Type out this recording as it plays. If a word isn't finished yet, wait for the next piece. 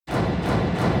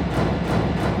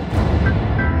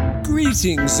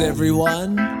Greetings,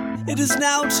 everyone. It is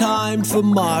now time for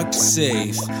Marked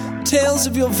Safe. Tales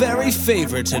of your very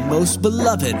favorite and most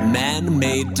beloved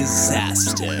man-made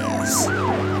disasters.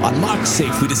 On Marked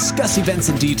Safe, we discuss events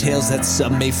and details that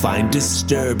some may find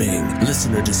disturbing.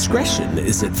 Listener discretion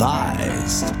is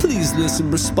advised. Please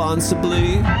listen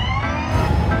responsibly.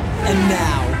 And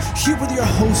now, here with your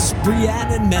hosts,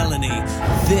 Brianne and Melanie,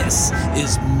 this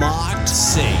is Marked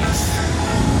Safe.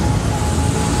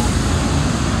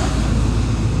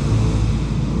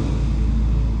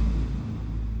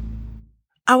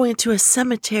 I went to a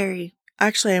cemetery.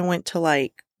 Actually, I went to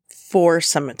like 4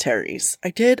 cemeteries. I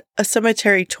did a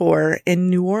cemetery tour in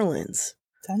New Orleans.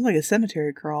 Sounds like a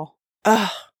cemetery crawl.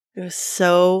 Oh, it was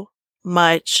so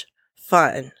much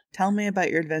fun. Tell me about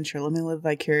your adventure. Let me live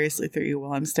vicariously through you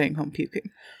while I'm staying home puking.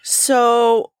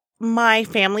 So my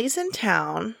family's in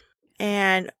town,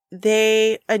 and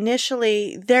they're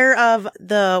of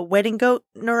the wedding goat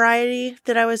variety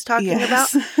that I was talking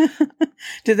about.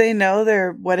 Do they know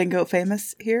they're wedding goat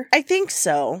famous here? I think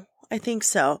so.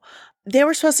 They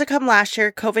were supposed to come last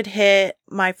year. COVID hit.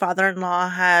 My father-in-law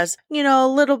has, a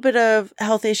little bit of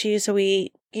health issues. So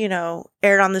we,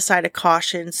 erred on the side of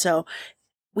caution. So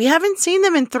we haven't seen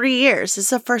them in 3 years. This is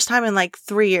the first time in like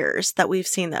 3 years that we've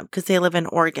seen them because they live in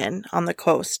Oregon on the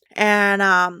coast.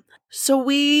 And so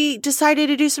we decided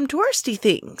to do some touristy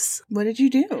things. What did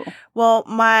you do? Well,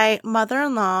 my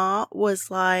mother-in-law was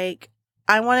like,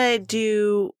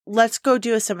 let's go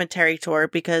do a cemetery tour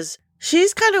because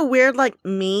she's kind of weird like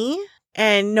me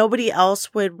and nobody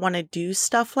else would want to do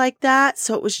stuff like that.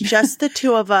 So it was just the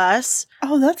two of us.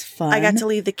 Oh, that's fun. I got to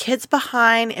leave the kids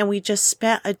behind and we just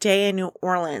spent a day in New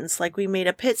Orleans. Like we made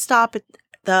a pit stop at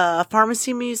the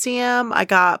pharmacy museum. I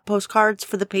got postcards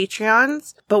for the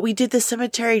Patreons, but we did the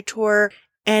cemetery tour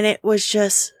and it was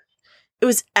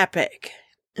epic.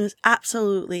 It was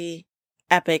absolutely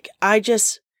epic.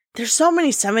 There's so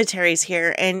many cemeteries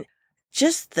here and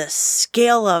just the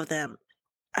scale of them.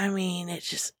 I mean,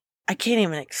 I can't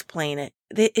even explain it.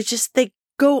 They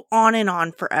go on and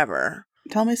on forever.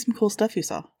 Tell me some cool stuff you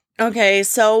saw. Okay,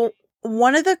 so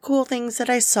one of the cool things that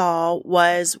I saw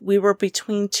was we were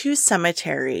between 2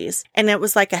 cemeteries and it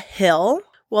was like a hill.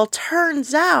 Well,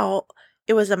 turns out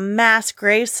it was a mass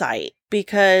grave site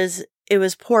because it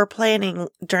was poor planning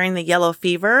during the yellow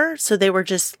fever. So they were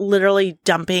just literally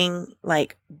dumping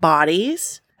like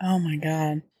bodies. Oh my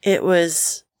God. It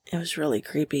was really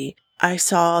creepy. I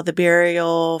saw the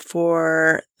burial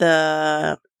for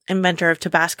the inventor of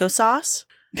Tabasco sauce,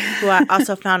 who I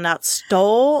also found out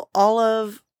stole all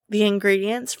of the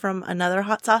ingredients from another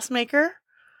hot sauce maker.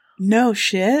 No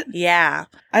shit. Yeah.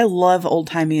 I love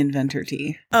old-timey inventor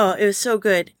tea. Oh, it was so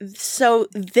good. So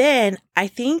then I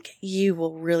think you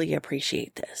will really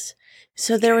appreciate this.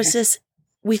 So there was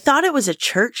we thought it was a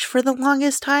church for the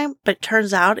longest time, but it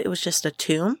turns out it was just a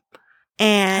tomb.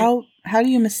 And how do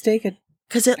you mistake it?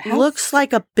 Because it looks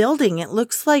like a building. It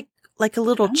looks like a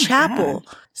little chapel.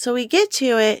 God. So we get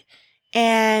to it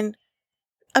and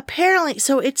apparently,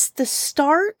 so it's the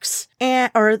Starks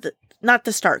not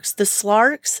the Starks, the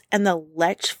Slarks and the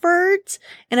Letchfords.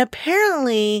 And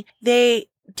apparently they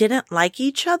didn't like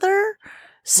each other.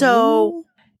 So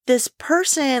this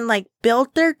person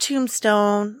built their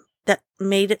tombstone that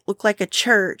made it look like a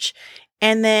church.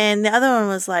 And then the other one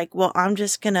was like, well, I'm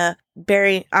going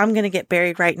to get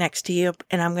buried right next to you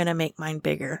and I'm going to make mine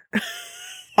bigger.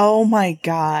 Oh my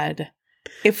God.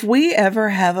 If we ever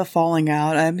have a falling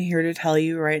out, I'm here to tell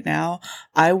you right now,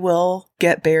 I will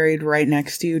get buried right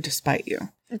next to you to spite you.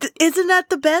 Isn't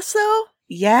that the best though?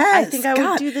 Yes. I think I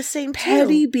would do the same too.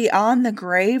 Petty beyond the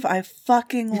grave. I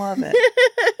fucking love it.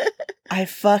 I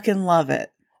fucking love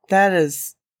it.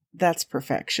 That's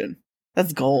perfection.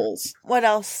 That's goals. What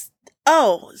else?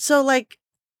 Oh, so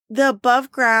the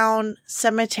above ground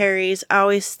cemeteries I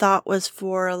always thought was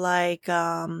for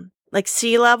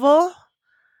sea level.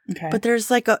 Okay. But there's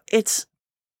it's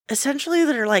essentially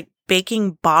they're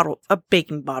baking bodies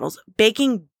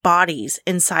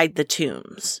inside the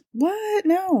tombs. What?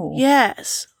 No.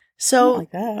 Yes. So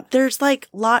like that. There's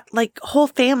whole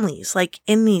families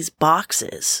in these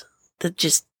boxes that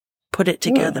just put it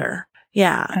together. Ooh.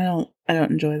 Yeah. I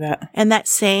don't enjoy that. And that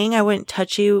saying, I wouldn't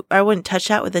touch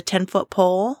that with a 10-foot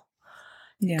pole,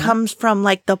 comes from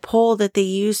the pole that they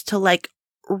use to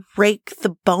rake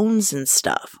the bones and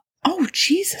stuff. Oh,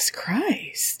 Jesus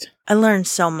Christ. I learned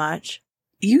so much.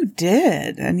 You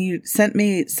did. And you sent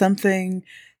me something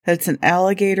that's an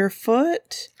alligator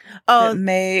foot. Oh.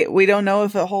 We don't know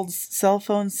if it holds cell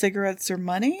phones, cigarettes, or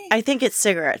money. I think it's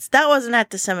cigarettes. That wasn't at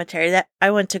the cemetery. That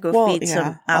I went to go feed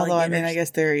some alligators. Although, I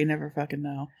guess you never fucking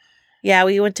know. Yeah,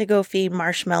 we went to go feed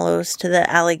marshmallows to the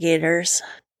alligators.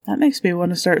 That makes me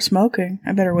want to start smoking.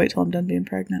 I better wait till I'm done being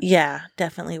pregnant. Yeah,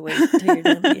 definitely wait till you're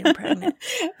done being pregnant.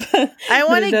 I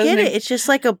want to get it. It's just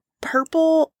like a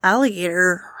purple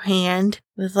alligator hand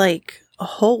with like a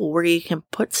hole where you can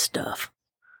put stuff.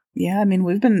 Yeah, I mean,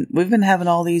 we've been having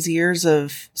all these years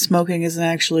of smoking isn't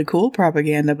actually cool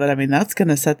propaganda, but I mean, that's going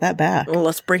to set that back. Well,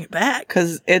 let's bring it back.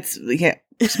 Because it's,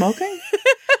 smoking?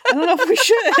 I don't know if we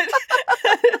should.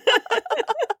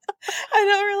 I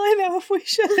don't really know if we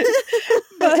should.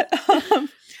 But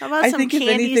how about some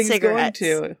candy cigarettes?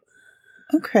 Going to.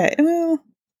 Okay, well,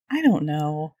 I don't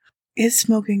know. Is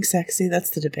smoking sexy? That's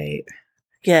the debate.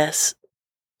 Yes.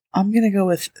 I'm going to go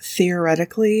with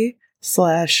theoretically /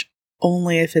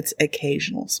 only if it's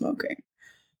occasional smoking.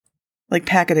 Like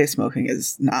pack-a-day smoking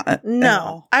is not.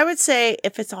 No. I would say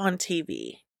if it's on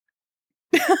TV.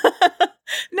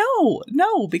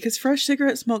 No, because fresh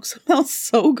cigarette smoke smells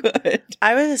so good.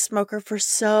 I was a smoker for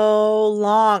so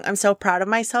long. I'm so proud of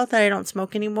myself that I don't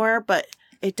smoke anymore, but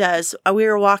it does. We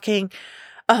were walking.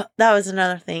 Oh, that was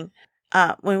another thing.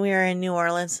 When we were in New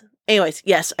Orleans. Anyways,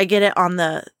 yes, I get it on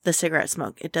the cigarette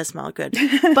smoke. It does smell good.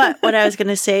 But what I was going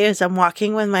to say is I'm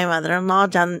walking with my mother-in-law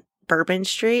down Bourbon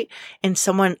Street and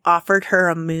someone offered her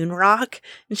a moon rock.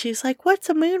 And she's like, what's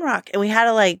a moon rock? And we had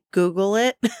to like Google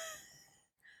it.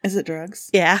 Is it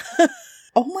drugs? Yeah.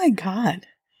 Oh my God.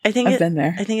 I've been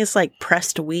there. I think it's like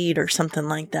pressed weed or something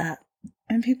like that.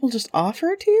 And people just offer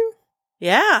it to you?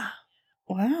 Yeah.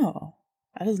 Wow.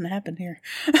 That doesn't happen here.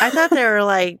 I thought they were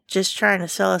like just trying to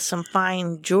sell us some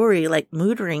fine jewelry, like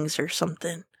mood rings or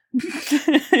something.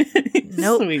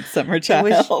 Nope. Sweet summer child.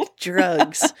 It was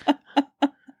drugs.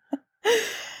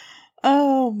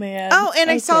 Oh man. Oh,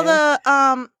 and I saw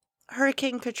the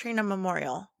Hurricane Katrina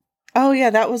Memorial. Oh yeah,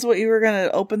 that was what you were going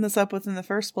to open this up with in the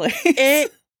first place.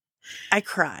 I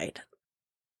cried.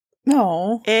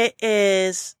 No. It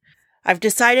is. I've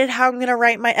decided how I'm going to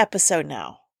write my episode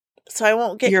now. So I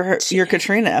won't get your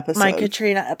Katrina episode. My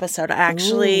Katrina episode. I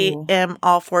actually am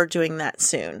all for doing that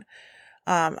soon.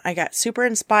 I got super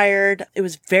inspired. It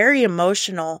was very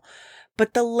emotional,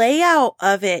 but the layout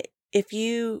of it, if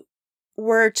you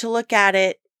were to look at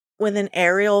it with an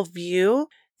aerial view,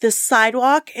 the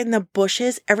sidewalk and the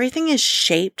bushes, everything is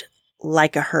shaped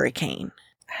like a hurricane.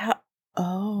 How?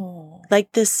 Oh.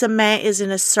 Like the cement is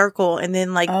in a circle and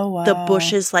then like the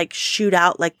bushes like shoot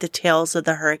out like the tails of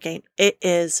the hurricane. It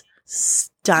is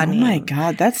stunning. Oh my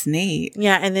God, that's neat.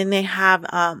 Yeah, and then they have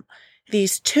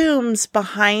these tombs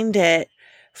behind it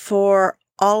for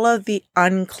all of the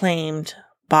unclaimed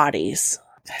bodies.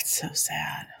 That's so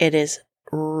sad. It is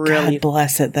really... God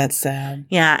bless it, that's sad.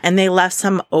 Yeah, and they left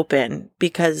some open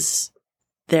because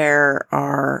there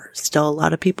are still a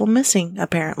lot of people missing,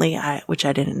 apparently, which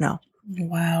I didn't know.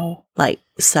 Wow. Like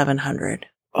 700.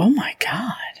 Oh my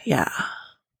God. Yeah.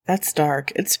 That's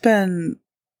dark. It's been...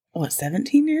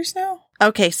 17 years now?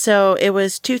 Okay, so it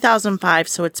was 2005,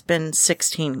 so it's been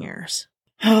 16 years.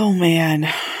 Oh, man.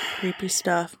 Creepy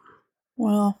stuff.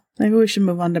 Well, maybe we should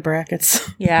move on to brackets.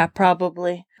 Yeah,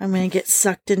 probably. I'm going to get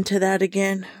sucked into that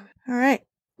again. All right.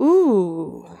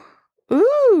 Ooh.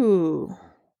 Oh,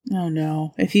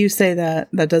 no. If you say that,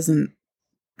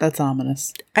 that's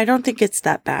ominous. I don't think it's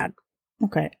that bad.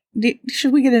 Okay.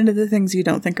 Should we get into the things you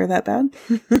don't think are that bad?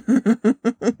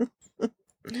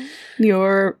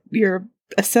 Your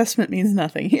assessment means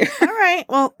nothing here. All right.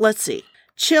 Well, let's see.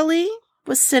 Chili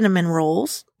with cinnamon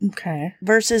rolls. Okay.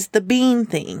 Versus the bean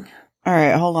thing. All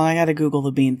right. Hold on. I got to Google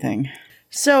the bean thing.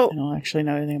 So I don't actually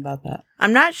know anything about that.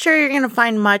 I'm not sure you're going to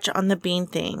find much on the bean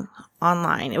thing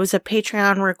online. It was a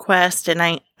Patreon request, and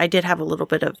I did have a little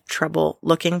bit of trouble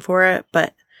looking for it, but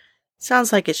it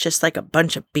sounds like it's just like a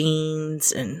bunch of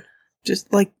beans and...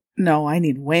 Just like... No, I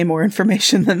need way more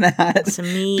information than that. Some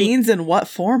meat. Beans in what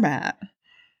format?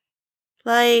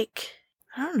 Like,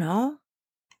 I don't know.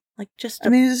 Like just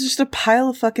it's just a pile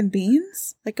of fucking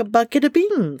beans? Like a bucket of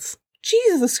beans.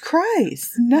 Jesus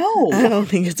Christ. No. I don't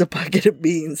think it's a bucket of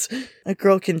beans. A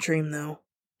girl can dream, though.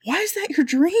 Why is that your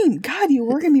dream? God, you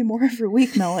worry me more every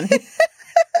week, Melanie.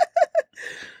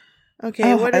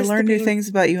 Okay, what is I learn new things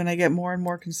about you and I get more and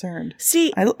more concerned.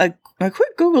 See, a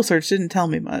quick Google search didn't tell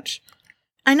me much.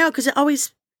 I know, because it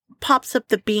always pops up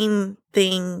the bean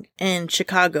thing in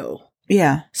Chicago.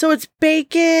 Yeah. So it's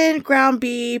bacon, ground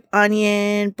beef,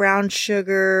 onion, brown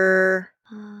sugar.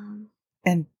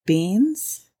 And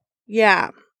beans? Yeah.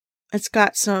 It's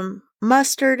got some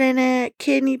mustard in it,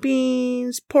 kidney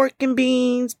beans, pork and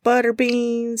beans, butter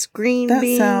beans, green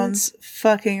beans. That sounds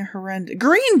fucking horrendous.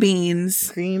 Green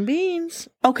beans? Green beans.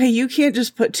 Okay, you can't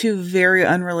just put two very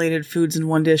unrelated foods in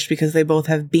one dish because they both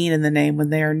have bean in the name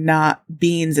when they are not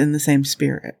beans in the same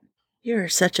spirit. You're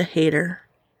such a hater.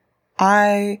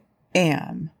 I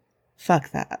am.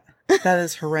 Fuck that. That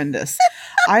is horrendous.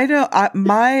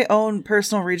 My own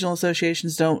personal regional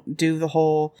associations don't do the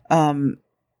whole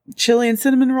chili and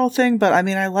cinnamon roll thing, but I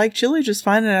mean, I like chili just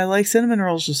fine and I like cinnamon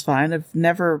rolls just fine. I've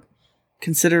never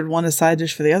considered one a side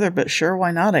dish for the other, but sure,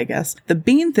 why not, I guess. The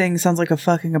bean thing sounds like a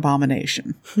fucking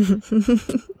abomination.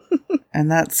 And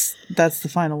that's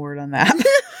the final word on that.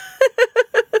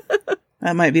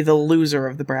 That might be the loser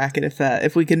of the bracket.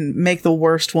 If we can make the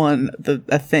worst one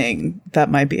a thing,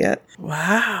 that might be it.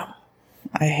 Wow.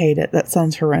 I hate it. That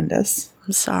sounds horrendous.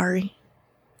 I'm sorry.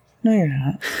 No, you're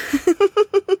not.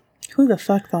 Who the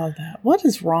fuck thought of that? What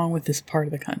is wrong with this part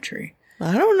of the country?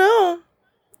 I don't know.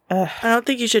 Ugh. I don't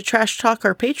think you should trash talk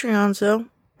our Patreons, though.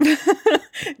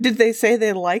 Did they say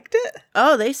they liked it?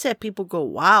 Oh, they said people go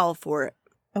wild for it.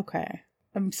 Okay.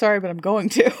 I'm sorry, but I'm going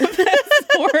to. That's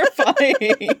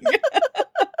horrifying.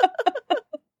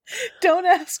 Don't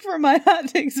ask for my hot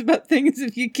takes about things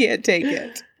if you can't take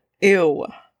it. Ew.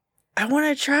 I want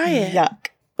to try it.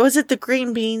 Yuck. Was it the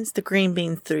green beans? The green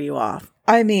beans threw you off.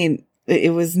 I mean,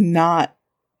 it was not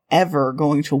ever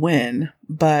going to win,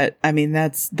 but I mean,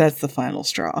 that's the final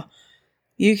straw.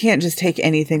 You can't just take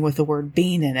anything with the word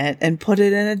bean in it and put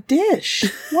it in a dish.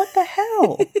 What the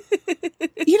hell?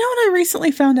 You know what I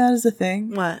recently found out is a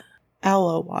thing? What?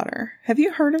 Aloe water. Have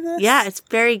you heard of this? Yeah, it's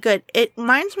very good. It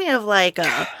reminds me of like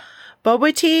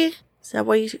boba tea. Is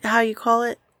that how you call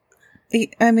it?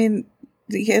 I mean,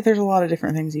 yeah, there's a lot of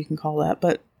different things you can call that,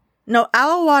 but... No,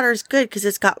 aloe water is good because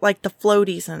it's got like the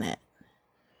floaties in it.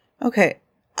 Okay.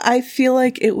 I feel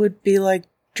like it would be like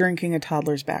drinking a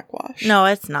toddler's backwash. No,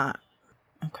 it's not.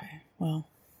 Okay, well,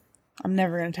 I'm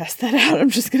never going to test that out. I'm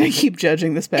just going to keep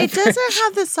judging this beverage. It doesn't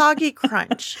have the soggy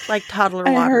crunch like toddler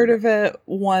water. I heard of it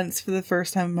once for the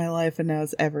first time in my life, and now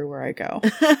it's everywhere I go.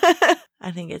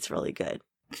 I think it's really good.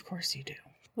 Of course you do.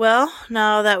 Well,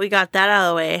 now that we got that out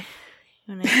of the way,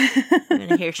 you want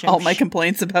to hear some... All my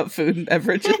complaints about food and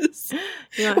beverages,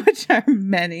 which are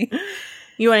many.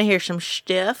 You want to hear some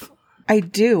stuff? I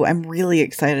do. I'm really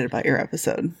excited about your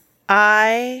episode.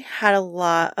 I had a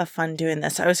lot of fun doing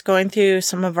this. I was going through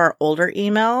some of our older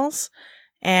emails,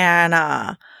 and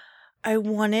I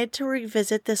wanted to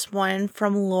revisit this one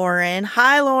from Lauren.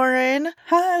 Hi, Lauren.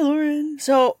 Hi, Lauren.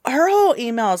 So her whole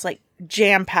email is like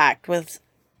jam-packed with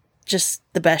just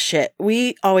the best shit.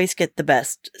 We always get the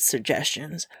best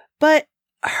suggestions. But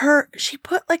she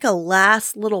put like a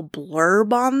last little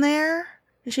blurb on there.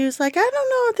 And she was like, I don't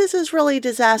know if this is really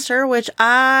disaster, which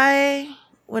I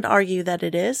would argue that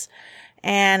it is.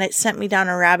 And it sent me down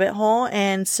a rabbit hole.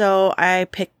 And so I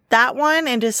picked that one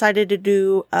and decided to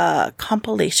do a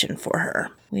compilation for her.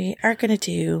 We are going to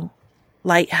do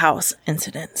Lighthouse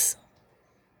incidents.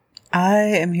 I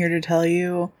am here to tell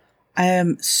you, I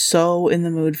am so in the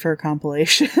mood for a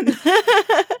compilation.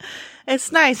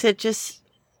 It's nice. It just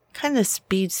kind of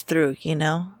speeds through, you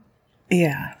know?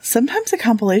 Yeah. Sometimes a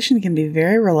compilation can be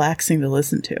very relaxing to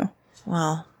listen to.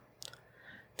 Well,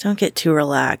 don't get too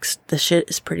relaxed. The shit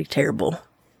is pretty terrible.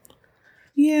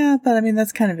 Yeah, but I mean,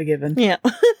 that's kind of a given. Yeah.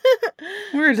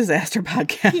 We're a disaster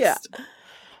podcast. Yeah.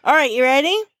 All right, you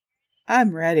ready?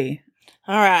 I'm ready.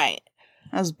 All right.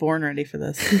 I was born ready for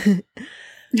this.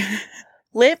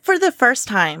 Lit for the first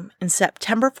time in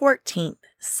September 14th,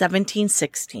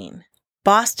 1716,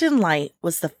 Boston Light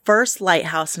was the first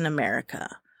lighthouse in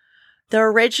America. The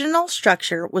original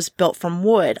structure was built from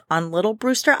wood on Little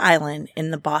Brewster Island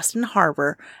in the Boston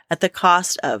Harbor at the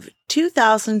cost of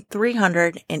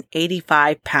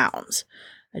 £2,385,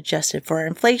 adjusted for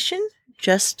inflation,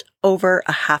 just over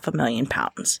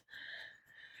 £500,000.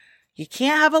 You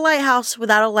can't have a lighthouse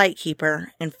without a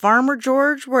lightkeeper, and Farmer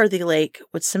George Worthylake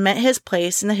would cement his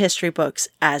place in the history books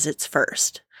as its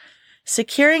first.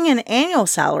 Securing an annual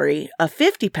salary of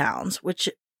 £50, which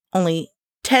only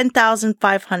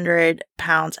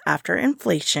 £10,500 after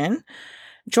inflation,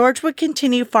 George would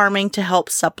continue farming to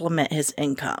help supplement his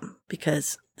income,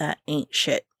 because that ain't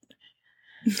shit.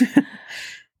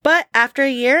 But after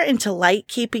a year into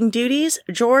light-keeping duties,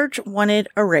 George wanted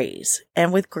a raise,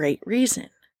 and with great reason.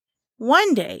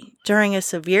 One day, during a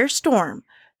severe storm,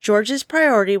 George's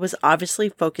priority was obviously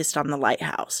focused on the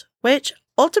lighthouse, which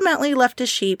ultimately left his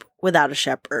sheep without a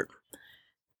shepherd.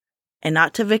 And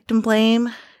not to victim blame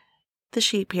the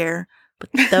sheep here, but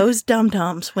those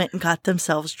dum-dums went and got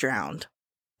themselves drowned.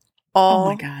 All oh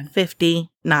my God.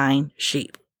 59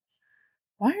 sheep.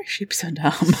 Why are sheep so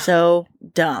dumb? So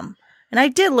dumb. And I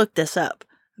did look this up.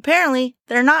 Apparently,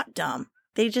 they're not dumb.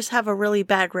 They just have a really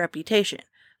bad reputation.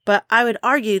 But I would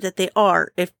argue that they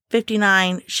are if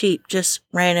 59 sheep just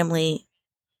randomly,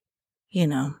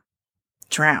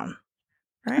 drown.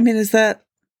 Right? I mean, is that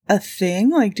a thing?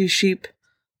 Like, do sheep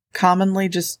commonly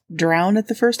just drown at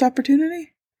the first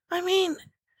opportunity? I mean,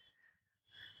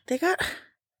 they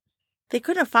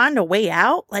couldn't find a way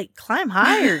out? Like, climb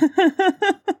higher.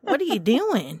 What are you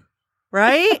doing?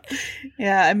 Right?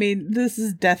 Yeah, I mean, this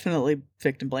is definitely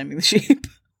victim blaming the sheep.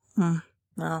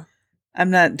 Well,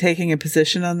 I'm not taking a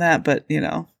position on that, but,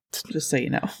 just so you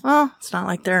know. Well, it's not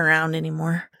like they're around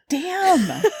anymore.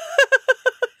 Damn.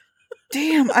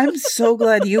 Damn, I'm so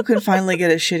glad you can finally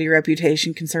get a shitty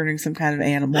reputation concerning some kind of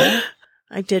animal.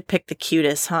 I did pick the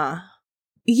cutest, huh?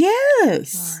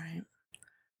 Yes. All right.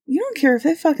 You don't care if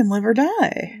they fucking live or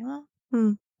die. Well,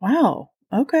 Wow.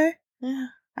 Okay. yeah.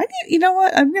 You know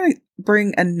what? I'm going to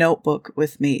bring a notebook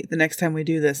with me the next time we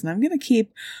do this, and I'm going to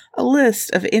keep a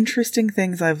list of interesting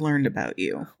things I've learned about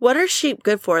you. What are sheep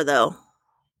good for, though?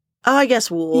 Oh, I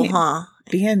guess wool, huh?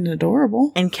 Being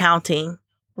adorable. And counting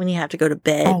when you have to go to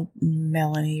bed. Oh,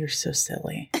 Melanie, you're so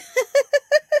silly.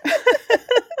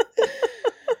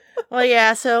 Well,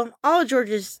 yeah, so all of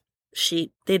George's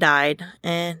sheep, they died,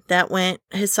 and that went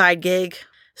his side gig.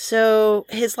 So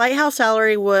his lighthouse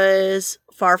salary was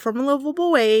far from a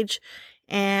livable wage,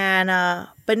 and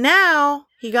but now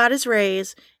he got his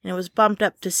raise, and it was bumped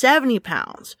up to 70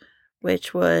 pounds,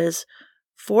 which was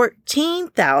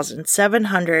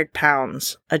 14,700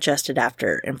 pounds adjusted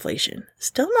after inflation.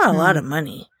 Still not a lot of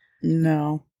money.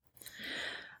 No.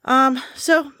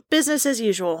 So business as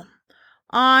usual.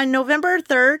 On November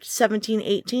 3rd,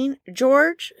 1718,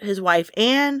 George, his wife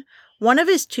Anne, one of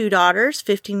his two daughters,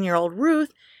 15-year-old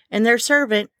Ruth, and their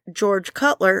servant, George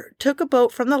Cutler, took a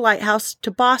boat from the lighthouse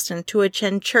to Boston to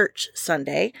attend church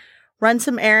Sunday, run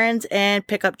some errands, and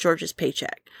pick up George's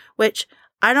paycheck. Which,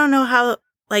 I don't know how,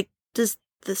 does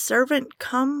the servant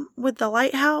come with the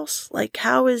lighthouse?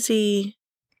 How is he?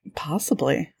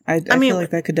 Possibly. I feel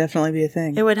like that could definitely be a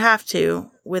thing. It would have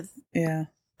to, with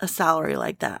a salary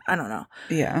like that. I don't know.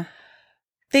 Yeah.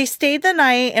 They stayed the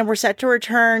night and were set to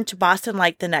return to Boston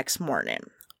Light the next morning.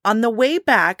 On the way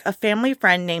back, a family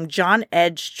friend named John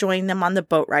Edge joined them on the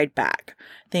boat ride back.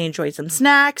 They enjoyed some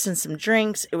snacks and some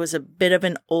drinks. It was a bit of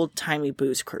an old-timey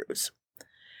booze cruise.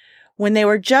 When they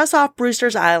were just off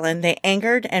Brewster's Island, they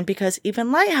anchored, and because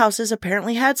even lighthouses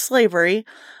apparently had slavery,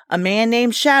 a man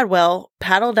named Shadwell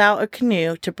paddled out a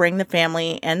canoe to bring the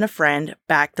family and the friend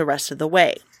back the rest of the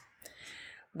way.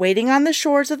 Waiting on the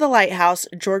shores of the lighthouse,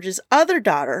 George's other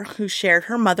daughter, who shared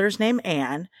her mother's name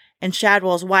Anne, and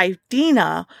Shadwell's wife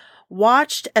Dina,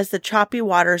 watched as the choppy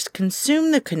waters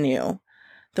consumed the canoe,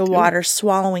 the water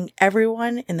swallowing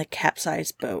everyone in the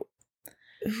capsized boat.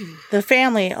 The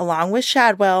family, along with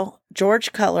Shadwell,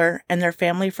 George Cutler, and their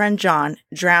family friend John,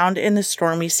 drowned in the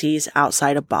stormy seas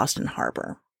outside of Boston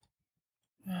Harbor.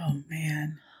 Oh,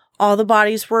 man. All the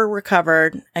bodies were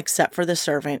recovered, except for the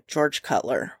servant, George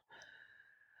Cutler.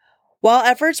 While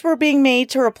efforts were being made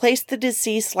to replace the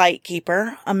deceased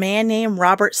lightkeeper, a man named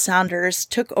Robert Saunders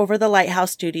took over the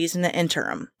lighthouse duties in the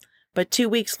interim. But 2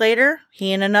 weeks later,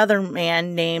 he and another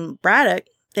man named Braddock,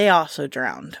 they also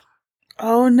drowned.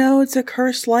 Oh no, it's a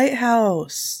cursed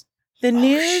lighthouse. The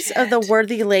news of the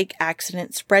Worthy Lake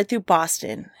accident spread through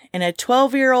Boston, and a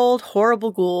 12-year-old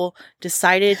horrible ghoul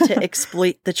decided to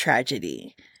exploit the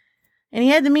tragedy. And he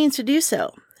had the means to do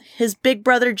so. His big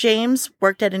brother James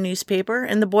worked at a newspaper,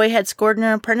 and the boy had scored an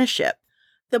apprenticeship.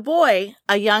 The boy,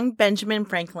 a young Benjamin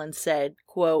Franklin, said,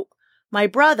 quote, "My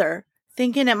brother,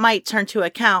 thinking it might turn to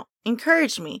account,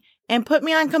 encouraged me and put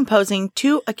me on composing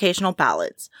 2 occasional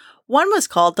ballads. One was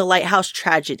called The Lighthouse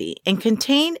Tragedy and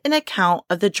contained an account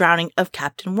of the drowning of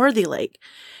Captain Worthylake.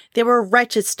 They were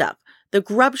wretched stuff, the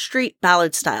Grub Street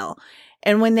ballad style,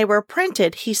 and when they were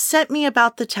printed, he sent me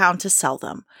about the town to sell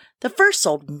them. The first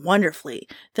sold wonderfully,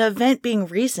 the event being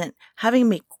recent, having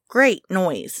made great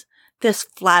noise. This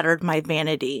flattered my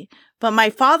vanity, but my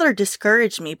father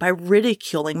discouraged me by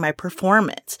ridiculing my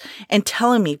performance and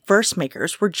telling me verse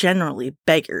makers were generally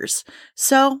beggars.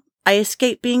 So I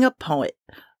escaped being a poet,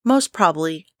 most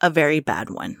probably a very bad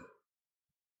one."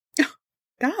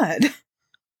 God.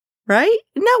 Right?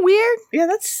 Isn't that weird? Yeah,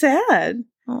 that's sad.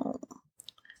 Oh.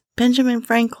 Benjamin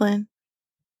Franklin.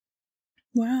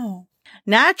 Wow.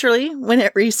 Naturally, when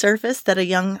it resurfaced that a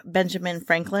young Benjamin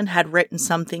Franklin had written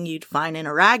something you'd find in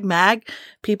a rag mag,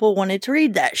 people wanted to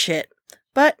read that shit.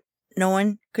 But no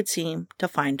one could seem to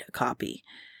find a copy.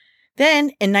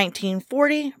 Then, in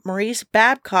 1940, Maurice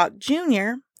Babcock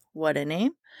Jr., what a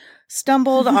name,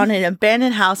 stumbled on an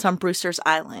abandoned house on Brewster's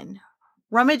Island.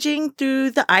 Rummaging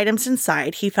through the items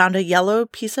inside, he found a yellow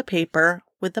piece of paper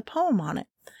with a poem on it.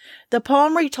 The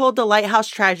poem retold the lighthouse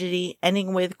tragedy,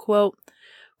 ending with, quote,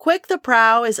 "Quick the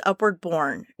prow is upward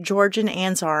borne, George in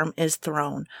Anne's arm is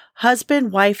thrown.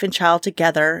 Husband, wife, and child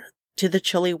together to the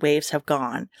chilly waves have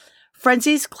gone.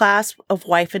 Frenzy's clasp of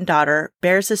wife and daughter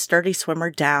bears the sturdy swimmer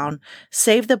down,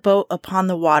 save the boat upon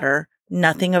the water.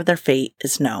 Nothing of their fate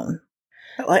is known.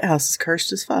 That lighthouse is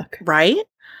cursed as fuck. Right?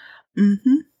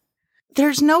 Mm-hmm.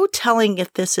 There's no telling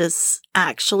if this is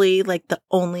actually like the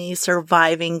only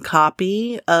surviving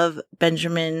copy of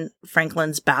Benjamin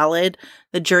Franklin's ballad.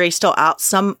 The jury's still out.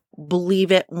 Some believe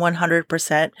it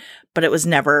 100%, but it was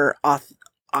never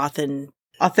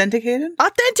Authenticated?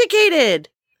 Authenticated!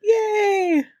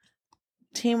 Yay!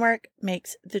 Teamwork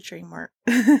makes the dream work.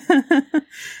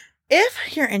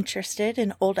 If you're interested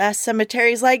in old-ass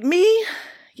cemeteries like me,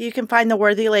 you can find the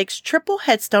Worthy Lakes triple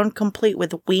headstone complete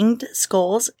with winged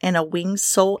skulls and a winged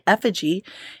soul effigy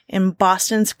in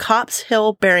Boston's Copp's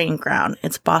Hill Burying Ground.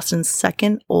 It's Boston's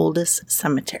second oldest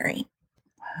cemetery.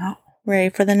 Wow. Ready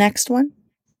for the next one?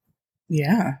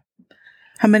 Yeah.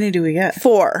 How many do we get?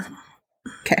 4.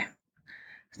 Okay.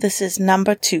 This is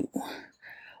number 2.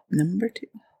 Number 2.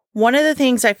 One of the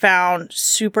things I found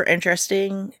super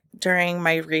interesting during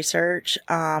my research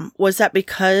was that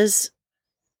because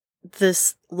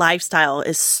this lifestyle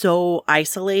is so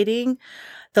isolating,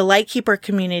 the Lightkeeper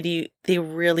community, they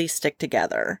really stick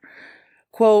together.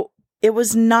 Quote, "It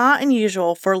was not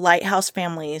unusual for lighthouse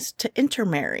families to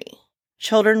intermarry.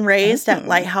 Children raised at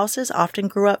lighthouses often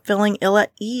grew up feeling ill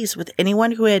at ease with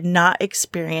anyone who had not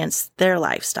experienced their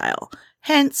lifestyle.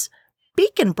 Hence,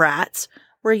 beacon brats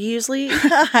were usually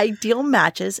ideal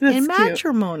matches in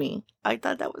matrimony." I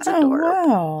thought that was adorable.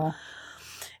 Wow.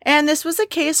 And this was the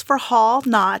case for Hall,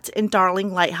 Knott, and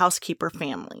Darling lighthouse keeper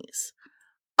families.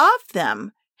 Of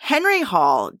them, Henry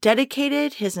Hall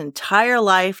dedicated his entire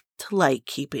life to light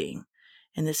keeping.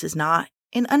 And this is not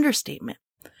an understatement.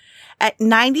 At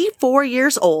 94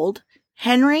 years old,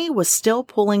 Henry was still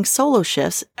pulling solo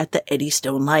shifts at the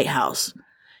Eddystone Lighthouse.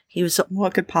 He was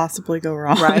What could possibly go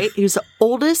wrong? right. He was the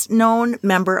oldest known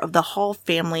member of the Hall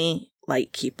family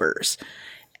lightkeepers.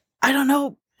 I don't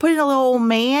know, putting a little old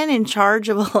man in charge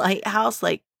of a lighthouse,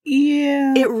 like,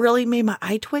 Yeah. it really made my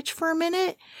eye twitch for a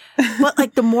minute. But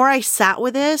like the more I sat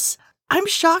with this, I'm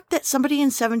shocked that somebody in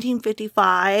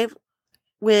 1755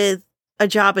 with a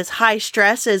job as high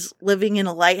stress as living in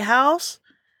a lighthouse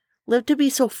lived to be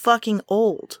so fucking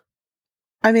old.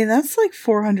 I mean, that's like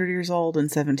 400 years old in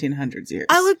 1700s years.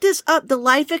 I looked this up. The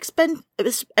life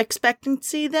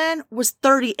expectancy then was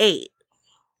 38.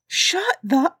 Shut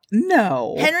the...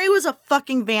 No. Henry was a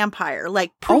fucking vampire.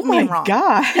 Like, Oh prove me my wrong.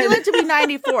 God. He lived to be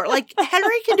 94. Like,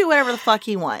 Henry can do whatever the fuck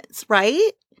he wants,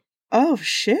 right? Oh,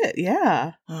 shit.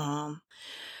 Yeah. The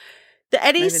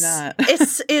Eddie's... Maybe not.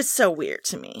 it's so weird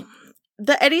to me.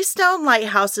 The Eddystone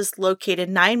Lighthouse is located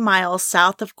 9 miles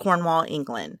south of Cornwall,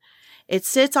 England. It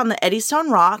sits on the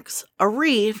Eddystone Rocks, a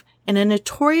reef, and a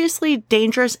notoriously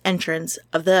dangerous entrance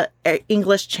of the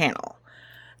English Channel.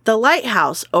 The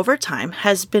lighthouse, over time,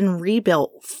 has been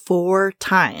rebuilt 4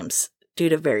 times due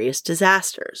to various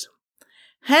disasters.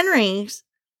 Henry's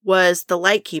was the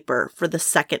lightkeeper for the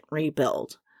second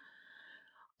rebuild.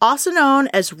 Also known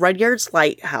as Rudyard's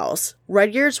Lighthouse,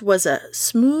 Rudyard's was a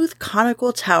smooth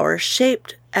conical tower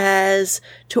shaped as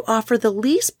to offer the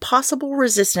least possible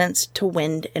resistance to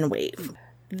wind and wave.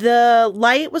 The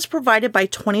light was provided by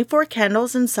 24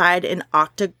 candles inside an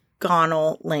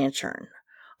octagonal lantern.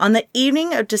 On the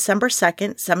evening of December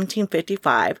 2nd,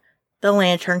 1755, the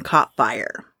lantern caught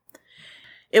fire.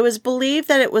 It was believed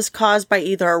that it was caused by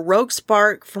either a rogue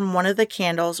spark from one of the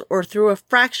candles or through a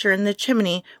fracture in the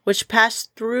chimney which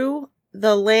passed through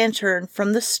the lantern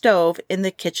from the stove in the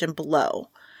kitchen below.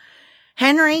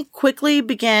 Henry quickly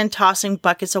began tossing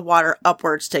buckets of water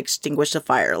upwards to extinguish the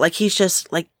fire. Like, he's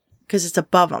just, like, because it's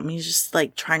above him, he's just,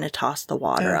 like, trying to toss the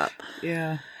water up.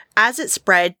 Yeah. As it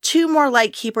spread, 2 more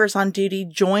light keepers on duty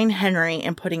joined Henry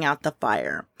in putting out the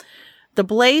fire. The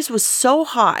blaze was so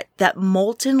hot that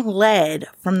molten lead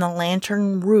from the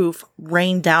lantern roof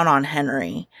rained down on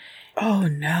Henry. Oh,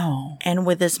 no. And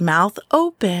with his mouth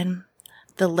open,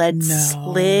 the lead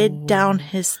slid down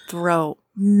his throat.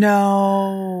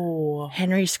 No.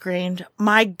 Henry screamed,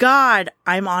 "My God,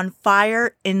 I'm on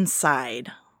fire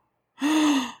inside."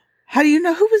 How do you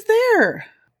know who was there?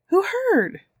 Who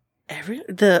heard?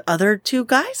 The other 2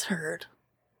 guys heard.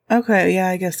 Okay, yeah,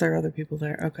 I guess there are other people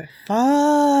there. Okay.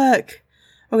 Fuck.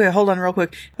 Okay, hold on real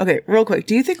quick. Okay, real quick.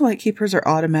 Do you think lightkeepers are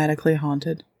automatically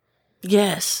haunted?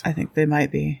 Yes. I think they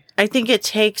might be. I think it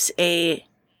takes a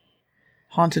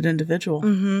Haunted individual.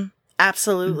 Mm-hmm.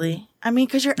 Absolutely. Mm-hmm. I mean,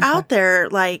 because you're out there,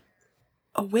 like,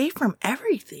 away from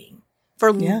everything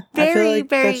for very,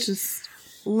 very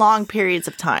long periods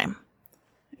of time.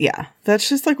 Yeah. That's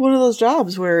just like one of those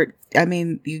jobs where, I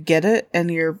mean, you get it and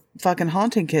your fucking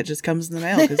haunting kit just comes in the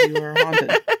mail because you were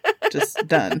haunted. Just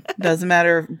done. Doesn't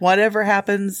matter whatever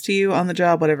happens to you on the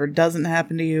job, whatever doesn't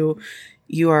happen to you,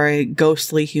 you are a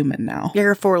ghostly human now.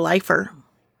 You're a for-lifer.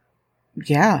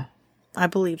 Yeah. I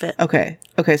believe it. Okay,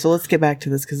 so let's get back to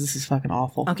this because this is fucking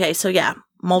awful. Okay, so yeah,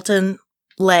 molten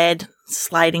lead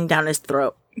sliding down his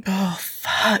throat. Oh,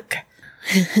 fuck.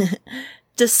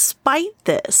 Despite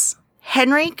this,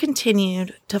 Henry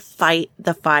continued to fight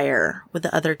the fire with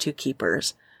the other two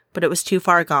keepers, but it was too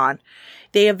far gone.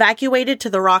 They evacuated to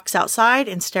the rocks outside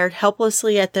and stared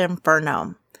helplessly at the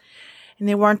inferno. And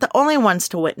they weren't the only ones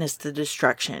to witness the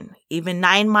destruction. Even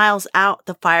 9 miles out,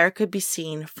 the fire could be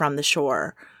seen from the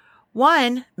shore.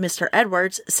 One, Mr.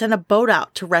 Edwards, sent a boat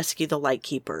out to rescue the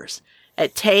lightkeepers.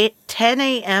 At 10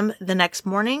 a.m. the next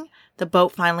morning, the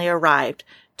boat finally arrived,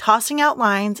 tossing out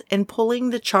lines and pulling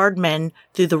the charred men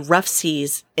through the rough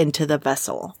seas into the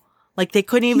vessel. Like they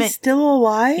couldn't even... He's still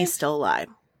alive? He's still alive.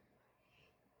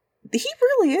 He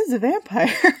really is a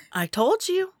vampire. I told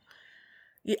you.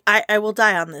 I will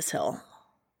die on this hill.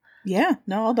 Yeah,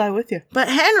 no, I'll die with you. But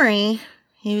Henry,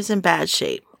 he was in bad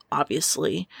shape,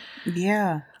 obviously.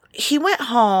 Yeah. He went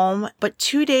home, but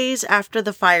 2 days after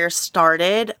the fire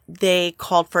started, they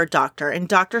called for a doctor, and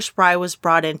Dr. Spry was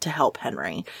brought in to help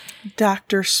Henry.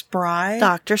 Dr. Spry?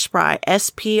 Dr. Spry,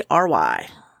 S-P-R-Y.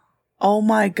 Oh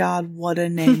my God, what a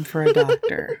name for a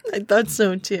doctor. I thought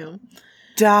so too.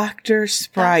 Dr.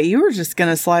 Spry. You were just going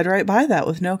to slide right by that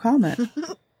with no comment.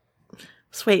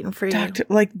 Just waiting for you. Doctor,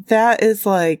 like, that is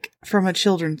like from a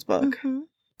children's book. Mm-hmm.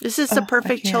 This is the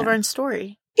perfect children's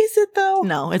story. Is it though?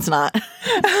 No, it's not.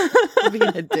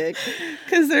 Being a dick.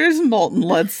 Because there's molten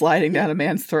lead sliding down a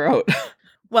man's throat.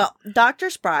 Well, Dr.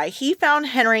 Spry, he found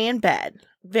Henry in bed,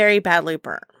 very badly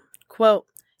burned. Quote,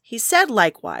 he said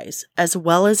likewise, as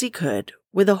well as he could,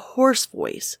 with a hoarse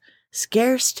voice,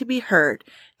 scarce to be heard,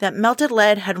 that melted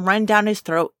lead had run down his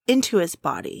throat into his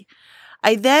body.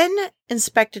 I then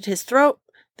inspected his throat,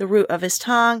 the root of his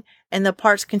tongue, and the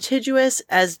parts contiguous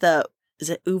as the, is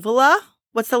it uvula?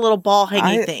 What's the little ball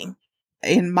hanging thing?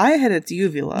 In my head, it's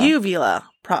uvula. Uvula,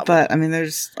 probably. But, I mean,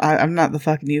 I'm not the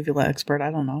fucking uvula expert.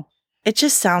 I don't know. It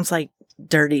just sounds like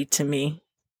dirty to me.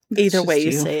 Either way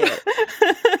you say it.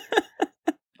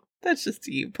 That's just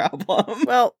a you problem.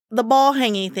 Well, the ball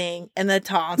hanging thing and the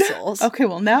tonsils. Okay,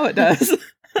 well, now it does.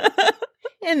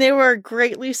 And they were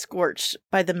greatly scorched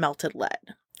by the melted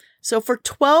lead. So for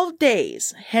 12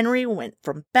 days, Henry went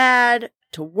from bad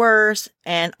to worse,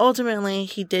 and ultimately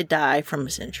he did die from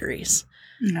his injuries.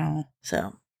 No.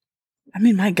 So. I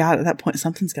mean, my God, at that point,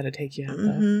 something's got to take you out, though.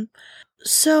 Mm-hmm.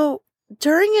 So,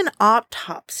 during an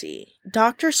autopsy,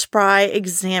 Dr. Spry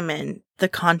examined the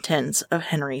contents of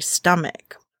Henry's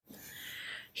stomach.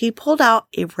 He pulled out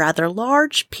a rather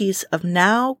large piece of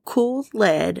now cooled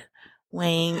lead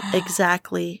weighing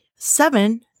exactly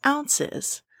 7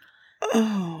 ounces.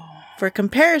 Oh. For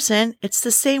comparison, it's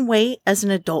the same weight as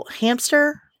an adult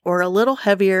hamster or a little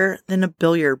heavier than a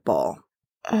billiard ball.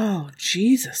 Oh,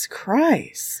 Jesus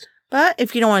Christ. But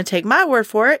if you don't want to take my word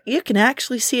for it, you can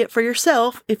actually see it for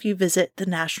yourself if you visit the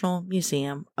National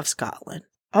Museum of Scotland.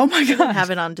 Oh my God. They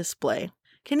have it on display.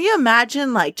 Can you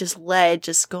imagine like just lead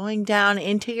just going down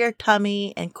into your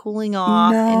tummy and cooling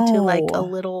off into like a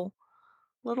little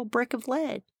brick of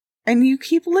lead? And you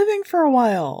keep living for a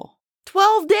while.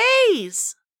 12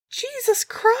 days! Jesus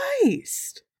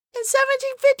Christ. In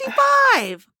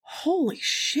 1755! Holy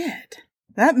shit.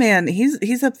 That man,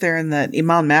 he's up there in the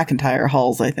Imam McIntyre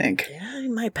halls, I think. Yeah, he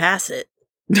might pass it.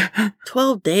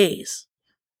 12 days.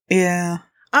 Yeah.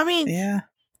 I mean, yeah.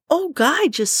 Old guy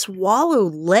just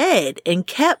swallowed lead and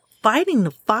kept fighting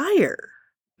the fire.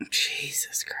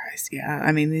 Jesus Christ. Yeah.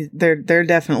 I mean, they're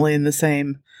definitely in the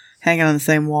same, hanging on the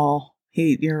same wall.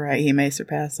 You're right. He may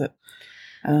surpass it.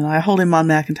 I don't know. I hold Imam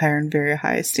McIntyre in very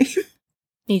high esteem.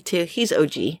 Me too. He's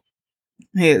OG. He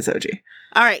is OG.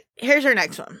 All right, here's our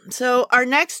next one. So our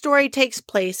next story takes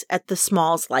place at the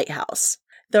Smalls Lighthouse.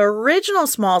 The original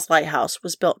Smalls Lighthouse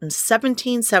was built in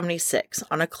 1776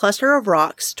 on a cluster of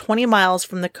rocks 20 miles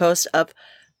from the coast of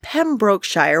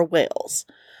Pembrokeshire, Wales.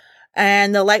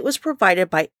 And the light was provided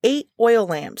by 8 oil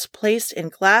lamps placed in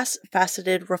glass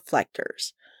faceted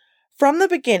reflectors. From the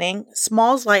beginning,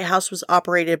 Smalls Lighthouse was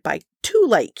operated by 2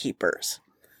 lightkeepers.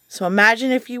 So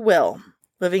imagine, if you will,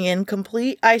 living in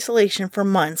complete isolation for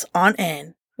months on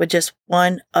end with just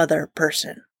one other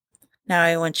person. Now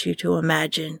I want you to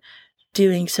imagine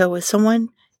doing so with someone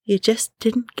you just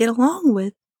didn't get along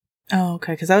with. Oh,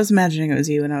 okay, because I was imagining it was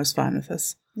you and I was fine with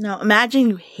this. No, imagine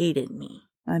you hated me.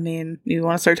 I mean, you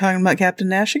want to start talking about Captain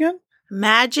Nash again?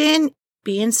 Imagine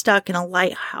being stuck in a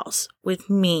lighthouse with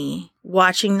me,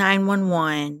 watching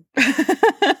 911,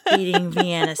 eating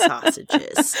Vienna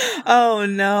sausages. Oh,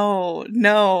 no.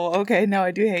 No. Okay, now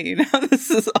I do hate you now. This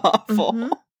is awful.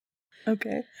 Mhm.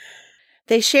 Okay.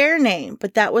 They share a name,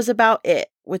 but that was about it,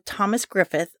 with Thomas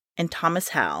Griffith and Thomas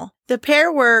Howe. The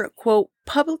pair were, quote,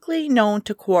 publicly known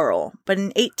to quarrel, but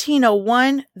in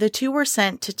 1801, the two were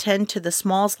sent to tend to the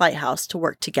Smalls Lighthouse to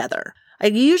work together. I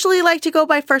usually like to go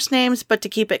by first names, but to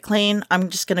keep it clean, I'm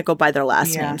just going to go by their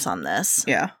last names on this.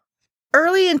 Yeah.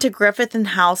 Early into Griffith and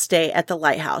Howe's stay at the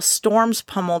lighthouse, storms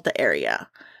pummeled the area,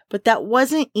 but that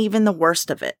wasn't even the worst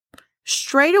of it.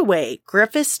 Straight away,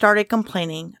 Griffith started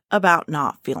complaining about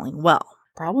not feeling well.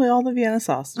 Probably all the Vienna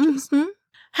sausages. Mm-hmm.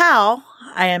 Howe,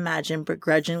 I imagine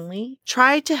begrudgingly,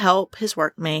 tried to help his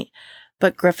workmate,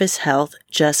 but Griffith's health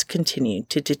just continued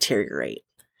to deteriorate.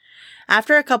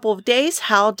 After a couple of days,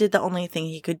 Howe did the only thing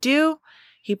he could do.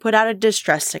 He put out a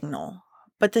distress signal.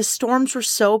 But the storms were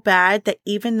so bad that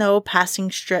even though passing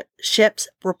ships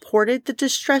reported the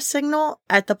distress signal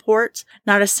at the ports,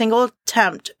 not a single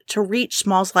attempt to reach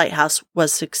Smalls Lighthouse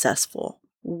was successful.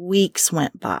 Weeks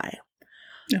went by.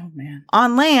 Oh, man.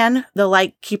 On land, the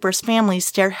lightkeepers' families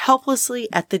stared helplessly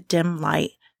at the dim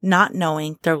light, not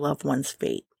knowing their loved one's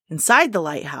fate. Inside the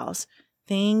lighthouse,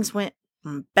 things went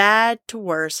from bad to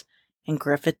worse, and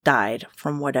Griffith died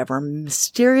from whatever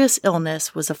mysterious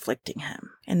illness was afflicting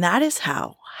him. And that is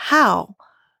how Howe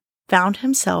found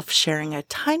himself sharing a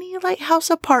tiny lighthouse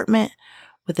apartment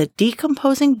with a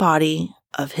decomposing body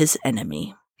of his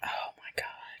enemy. Oh, my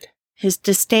God. His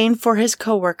disdain for his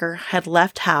coworker had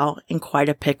left Howe in quite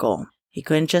a pickle. He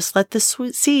couldn't just let the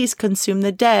seas consume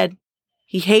the dead.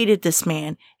 He hated this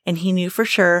man, and he knew for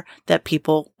sure that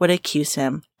people would accuse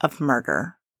him of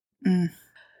murder.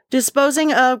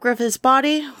 Disposing of Griffith's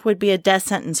body would be a death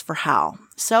sentence for Howe.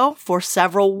 So, for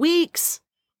several weeks,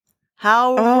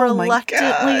 Howe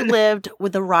reluctantly lived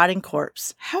with a rotting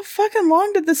corpse. How fucking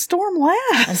long did the storm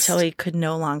last? Until he could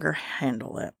no longer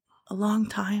handle it. A long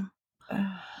time.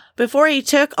 Before he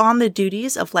took on the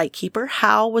duties of lightkeeper,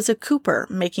 Howe was a cooper,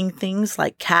 making things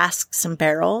like casks and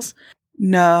barrels.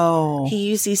 No. He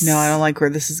used these. No, I don't like where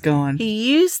this is going.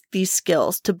 He used these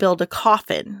skills to build a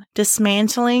coffin,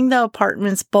 dismantling the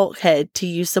apartment's bulkhead to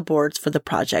use the boards for the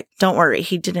project. Don't worry,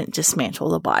 he didn't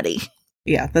dismantle the body.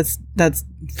 Yeah, that's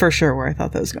for sure where I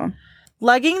thought that was going.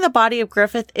 Lugging the body of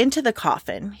Griffith into the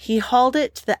coffin, he hauled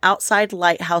it to the outside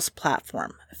lighthouse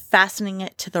platform, fastening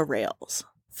it to the rails.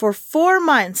 For 4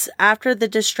 months after the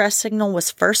distress signal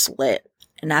was first lit,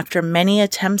 and after many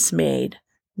attempts made,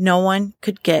 no one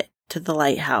could get to the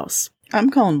lighthouse.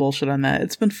 I'm calling bullshit on that.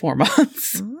 It's been 4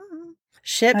 months.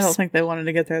 Ships, I don't think they wanted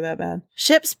to get there that bad.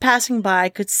 Ships passing by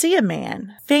could see a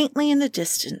man, faintly in the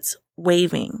distance,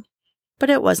 waving. But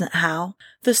it wasn't Howe.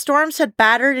 The storms had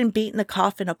battered and beaten the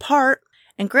coffin apart,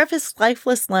 and Griffith's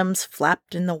lifeless limbs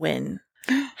flapped in the wind.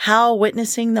 Howe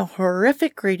witnessing the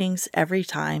horrific greetings every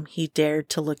time he dared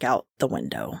to look out the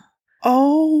window.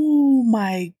 Oh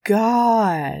my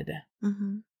God.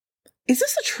 Mm-hmm. Is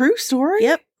this a true story?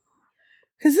 Yep.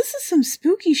 Because this is some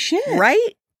spooky shit.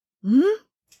 Right? Mm-hmm.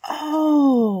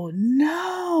 Oh,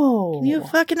 no. Can you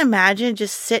fucking imagine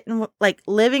just sitting, like,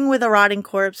 living with a rotting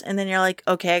corpse, and then you're like,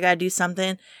 okay, I gotta do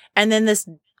something. And then this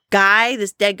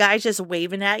dead guy's just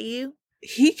waving at you?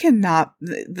 He cannot,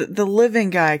 the living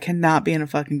guy cannot be in a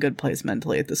fucking good place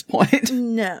mentally at this point.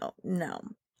 No.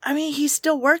 I mean, he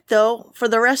still worked, though. For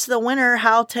the rest of the winter,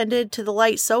 Hal tended to the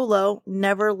light solo,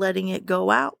 never letting it go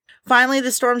out. Finally,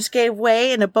 the storms gave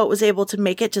way, and a boat was able to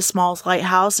make it to Smalls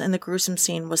Lighthouse, and the gruesome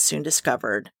scene was soon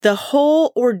discovered. The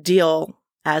whole ordeal,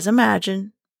 as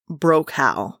imagined, broke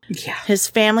Hal. Yeah. His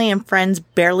family and friends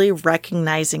barely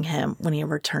recognizing him when he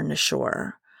returned to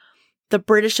shore. The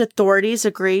British authorities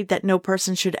agreed that no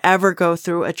person should ever go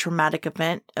through a traumatic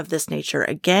event of this nature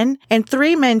again, and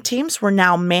 3-man teams were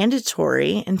now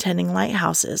mandatory in tending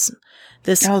lighthouses.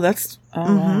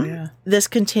 Wow, yeah. This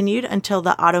continued until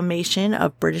the automation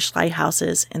of British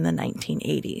lighthouses in the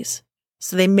 1980s.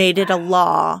 So they made it a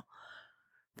law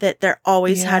that there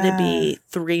always had to be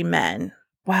 3 men.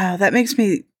 Wow, that makes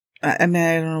me, I mean,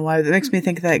 I don't know why, that makes me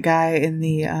think of that guy in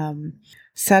the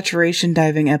saturation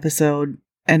diving episode.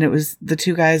 And it was the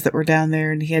 2 guys that were down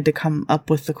there, and he had to come up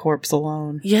with the corpse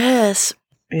alone. Yes.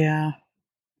 Yeah.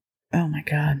 Oh my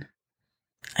God.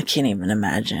 I can't even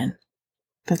imagine.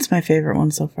 That's my favorite one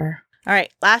so far. All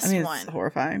right, last one. one. It's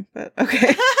horrifying, but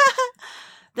okay.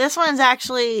 This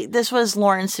was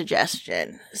Lauren's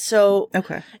suggestion. So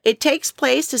okay. It takes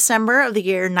place December of the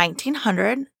year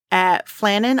 1900 at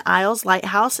Flannan Isles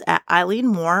Lighthouse at Eilean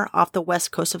Moor off the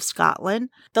west coast of Scotland.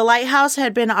 The lighthouse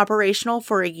had been operational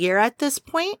for a year at this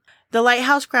point. The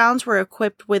lighthouse grounds were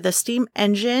equipped with a steam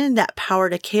engine that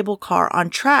powered a cable car on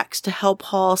tracks to help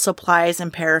haul supplies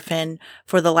and paraffin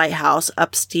for the lighthouse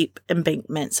up steep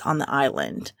embankments on the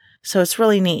island. So it's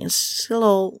really neat. It's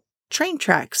little train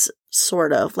tracks,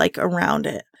 sort of, like around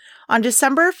it. On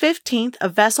December 15th, a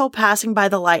vessel passing by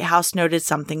the lighthouse noted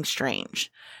something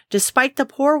strange. Despite the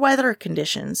poor weather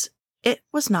conditions, it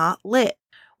was not lit.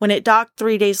 When it docked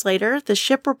 3 days later, the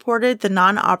ship reported the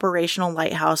non-operational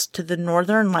lighthouse to the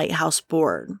Northern Lighthouse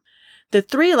Board. The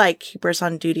 3 lightkeepers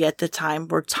on duty at the time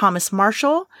were Thomas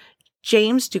Marshall,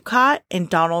 James Ducat, and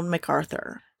Donald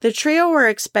MacArthur. The trio were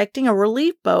expecting a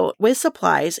relief boat with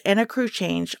supplies and a crew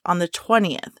change on the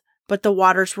 20th, but the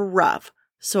waters were rough,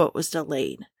 so it was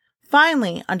delayed.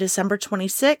 Finally, on December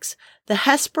 26, the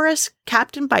Hesperus,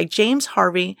 captained by James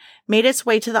Harvey, made its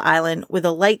way to the island with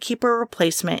a lightkeeper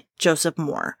replacement, Joseph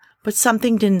Moore. But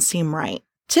something didn't seem right.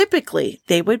 Typically,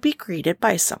 they would be greeted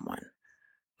by someone.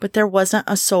 But there wasn't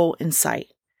a soul in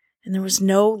sight, and there was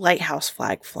no lighthouse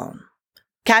flag flown.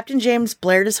 Captain James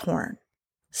blared his horn.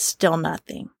 Still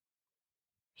nothing.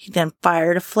 He then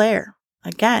fired a flare.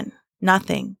 Again,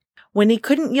 nothing. When he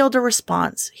couldn't yield a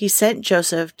response, he sent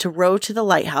Joseph to row to the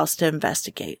lighthouse to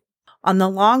investigate. On the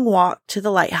long walk to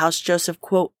the lighthouse, Joseph,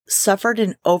 quote, suffered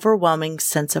an overwhelming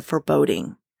sense of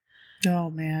foreboding. Oh,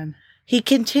 man. He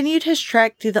continued his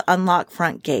trek through the unlocked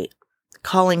front gate,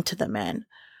 calling to the men,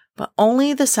 but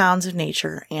only the sounds of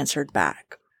nature answered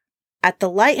back. At the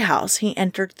lighthouse, he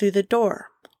entered through the door.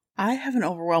 I have an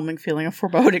overwhelming feeling of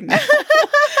foreboding now.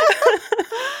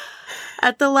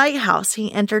 At the lighthouse,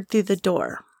 he entered through the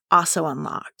door, also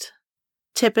unlocked.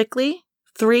 Typically,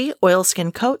 3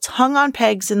 oilskin coats hung on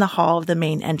pegs in the hall of the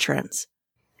main entrance,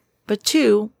 but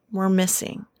 2 were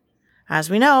missing. As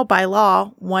we know, by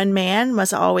law, 1 man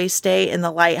must always stay in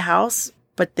the lighthouse,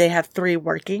 but they have 3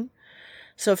 working.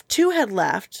 So if 2 had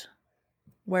left,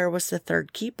 where was the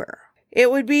 3rd keeper? It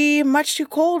would be much too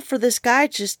cold for this guy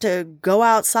just to go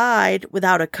outside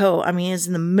without a coat. I mean, it's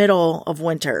in the middle of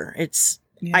winter. It's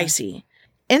icy.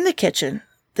 In the kitchen,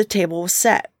 the table was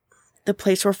set. The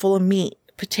plates were full of meat,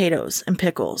 potatoes, and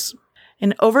pickles.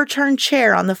 An overturned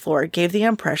chair on the floor gave the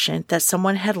impression that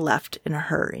someone had left in a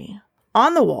hurry.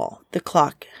 On the wall, the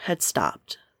clock had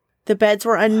stopped. The beds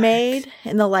were unmade,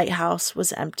 and the lighthouse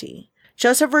was empty.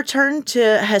 Joseph returned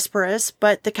to Hesperus,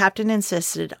 but the captain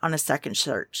insisted on a second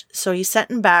search, so he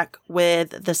sent him back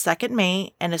with the second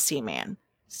mate and a seaman.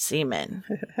 Seaman.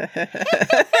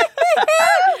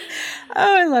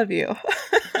 Oh, I love you.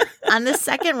 On the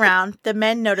second round, the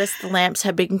men noticed the lamps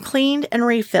had been cleaned and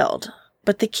refilled,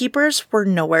 but the keepers were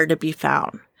nowhere to be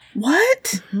found. What?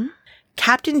 Mm-hmm.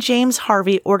 Captain James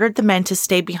Harvey ordered the men to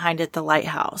stay behind at the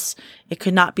lighthouse. It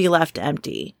could not be left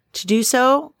empty. To do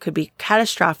so could be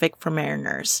catastrophic for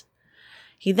mariners.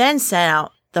 He then sent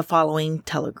out the following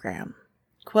telegram.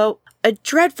 Quote, a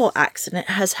dreadful accident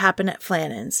has happened at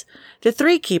Flannan's. The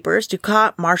 3 keepers,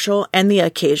 Ducat, Marshall, and the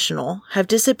Occasional, have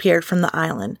disappeared from the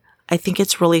island. I think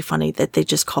it's really funny that they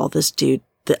just call this dude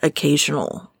the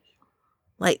Occasional.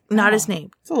 Like, not his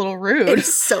name. It's a little rude.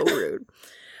 It's so rude.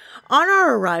 On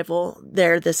our arrival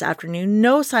there this afternoon,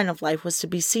 no sign of life was to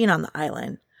be seen on the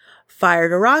island.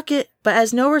 Fired a rocket, but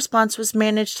as no response was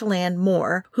managed to land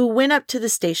Moore, who went up to the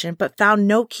station but found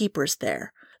no keepers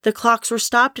there. The clocks were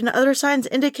stopped and other signs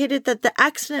indicated that the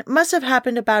accident must have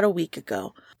happened about a week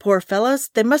ago. Poor fellows,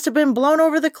 they must have been blown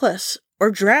over the cliffs or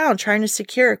drowned trying to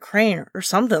secure a crane or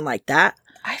something like that.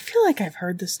 I feel like I've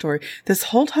heard this story. This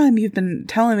whole time you've been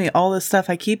telling me all this stuff,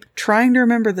 I keep trying to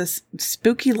remember this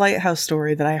spooky lighthouse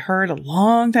story that I heard a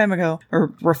long time ago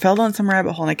or fell down some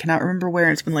rabbit hole and I cannot remember where.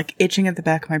 And it's been like itching at the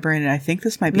back of my brain. And I think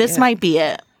this might be it. This might be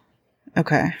it.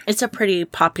 Okay. It's a pretty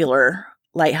popular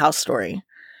lighthouse story.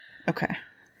 Okay.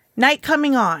 Night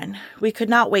coming on, we could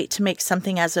not wait to make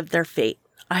something as of their fate.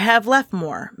 I have left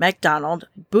Moore, MacDonald,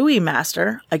 Buoy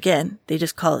Master, again, they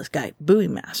just call this guy Buoy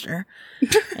Master,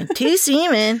 and 2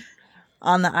 seamen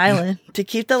on the island to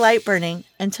keep the light burning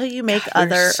until you make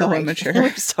other so immature.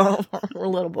 We're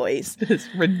little boys. It's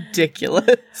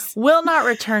ridiculous. Will not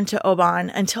return to Oban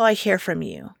until I hear from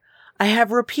you. I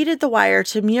have repeated the wire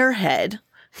to Muirhead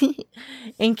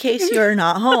in case you are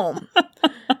not home.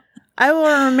 I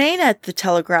will remain at the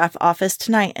telegraph office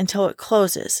tonight until it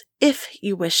closes, if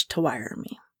you wish to wire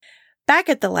me. Back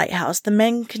at the lighthouse, the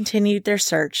men continued their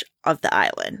search of the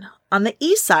island. On the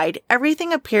east side,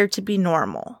 everything appeared to be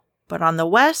normal, but on the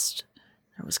west,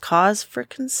 there was cause for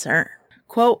concern.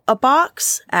 Quote, a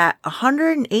box at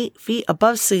 108 feet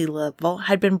above sea level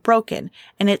had been broken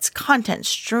and its contents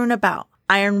strewn about.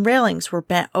 Iron railings were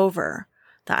bent over.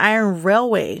 The iron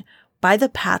railway by the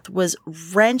path was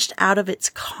wrenched out of its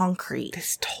concrete.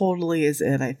 This totally is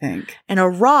it, I think. And a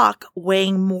rock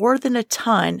weighing more than a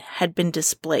ton had been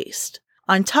displaced.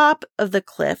 On top of the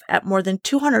cliff, at more than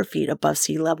 200 feet above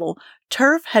sea level,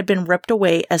 turf had been ripped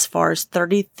away as far as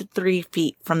 33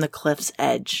 feet from the cliff's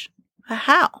edge.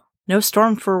 How? No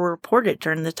storms were reported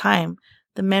during the time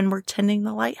the men were tending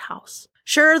the lighthouse.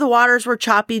 Sure, the waters were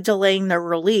choppy, delaying their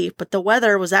relief, but the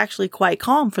weather was actually quite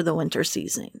calm for the winter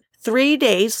season. 3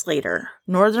 days later,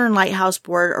 Northern Lighthouse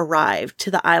Board arrived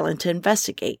to the island to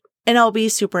investigate. NLB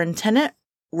Superintendent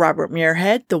Robert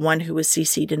Muirhead, the one who was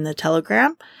CC'd in the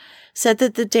telegram, said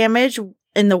that the damage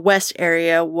in the west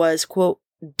area was, quote,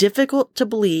 difficult to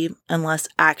believe unless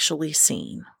actually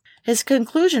seen. His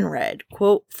conclusion read,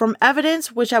 quote, from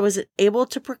evidence which I was able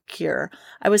to procure,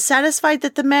 I was satisfied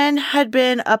that the men had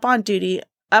been up on duty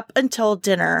up until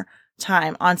dinner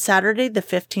time on Saturday, the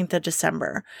 15th of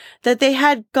December, that they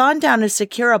had gone down to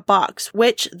secure a box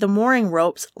which the mooring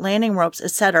ropes, landing ropes,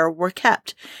 etc. were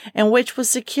kept, and which was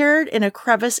secured in a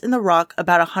crevice in the rock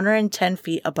about 110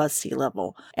 feet above sea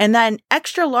level, and that an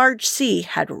extra large sea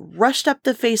had rushed up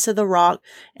the face of the rock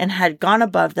and had gone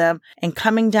above them, and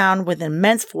coming down with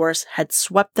immense force had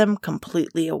swept them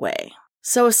completely away.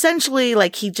 So essentially,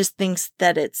 like, he just thinks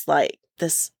that it's like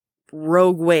this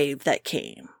rogue wave that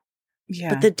came.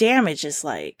 Yeah. But the damage is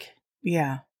like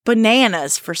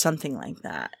bananas for something like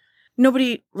that.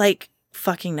 Nobody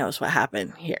fucking knows what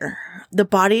happened here. The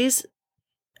bodies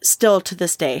still to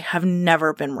this day have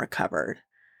never been recovered.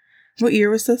 What year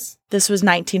was this? This was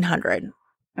 1900.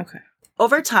 Okay.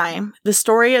 Over time, the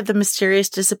story of the mysterious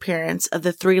disappearance of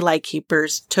the 3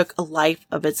 lightkeepers took a life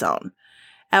of its own.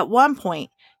 At one point,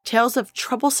 tales of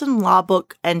troublesome law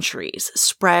book entries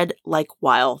spread like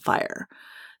wildfire.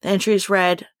 The entries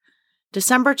read,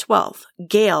 December 12th,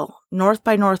 gale, north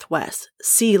by northwest,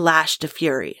 sea lashed to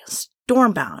fury,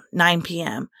 stormbound, 9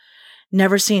 p.m.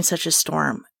 Never seen such a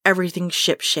storm, everything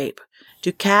ship-shape.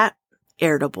 Ducat,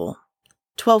 irritable.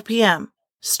 12 p.m.,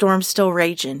 storm still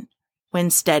raging,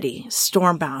 wind steady,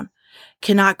 stormbound,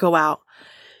 cannot go out.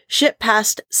 Ship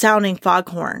passed sounding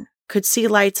foghorn, could see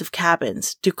lights of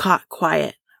cabins, Ducat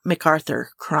quiet,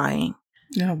 MacArthur crying.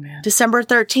 Oh, man. December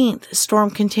 13th, storm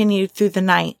continued through the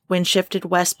night. Wind shifted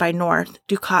west by north.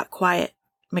 Ducat quiet.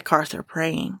 MacArthur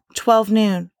praying. 12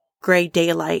 noon. Gray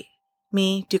daylight.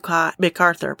 Me, Ducat,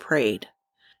 MacArthur prayed.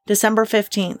 December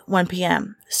 15th, 1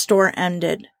 p.m. Storm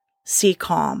ended. Sea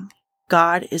calm.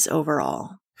 God is over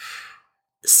all.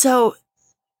 So.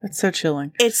 That's so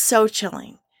chilling. It's so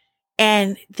chilling.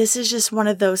 And this is just one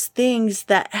of those things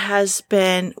that has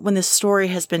been, when the story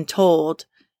has been told,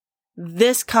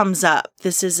 this comes up.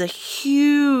 This is a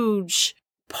huge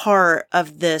part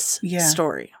of this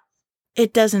story.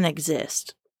 It doesn't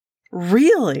exist.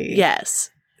 Really?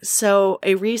 Yes. So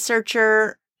a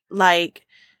researcher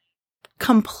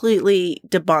completely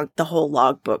debunked the whole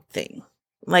logbook thing.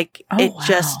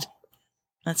 That's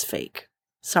fake.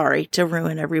 Sorry to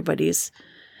ruin everybody's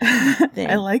thing.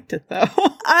 I liked it though.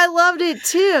 I loved it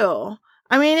too.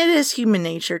 I mean, it is human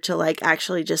nature to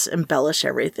actually just embellish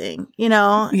everything, you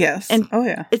know? Yes. And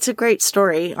yeah. It's a great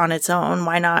story on its own.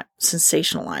 Why not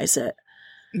sensationalize it?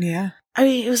 Yeah. I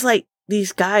mean, it was like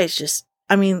these guys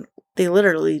they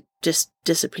literally just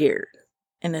disappeared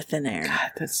in the thin air.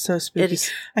 God, that's so spooky.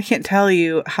 I can't tell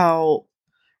you how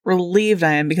relieved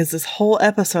I am because this whole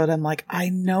episode, I'm like, I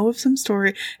know of some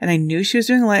story and I knew she was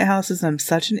doing lighthouses and I'm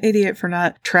such an idiot for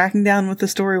not tracking down what the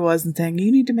story was and saying,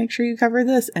 you need to make sure you cover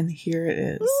this. And here it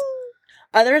is.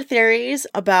 Other theories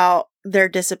about their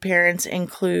disappearance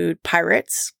include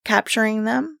pirates capturing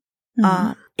them,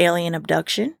 alien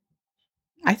abduction.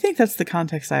 I think that's the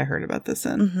context I heard about this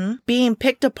in. Mm-hmm. Being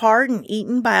picked apart and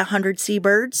eaten by 100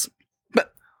 seabirds.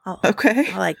 But,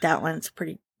 okay. I like that one. It's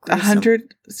pretty gruesome.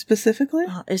 100 specifically?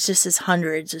 It's just as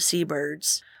hundreds of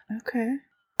seabirds. Okay.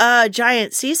 A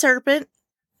giant sea serpent,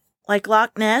 like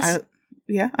Loch Ness.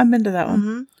 I'm into that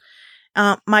one.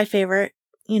 Mm-hmm. My favorite,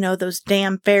 those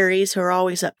damn fairies who are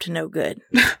always up to no good.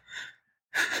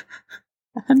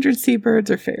 100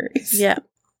 seabirds or fairies. Yeah.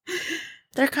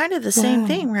 They're kind of the same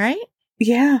thing, right?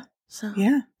 Yeah. So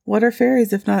yeah. What are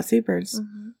fairies if not seabirds?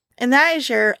 Mm-hmm. And that is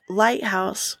your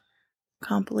Lighthouse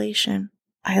compilation.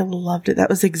 I loved it. That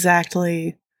was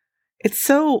exactly. It's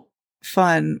so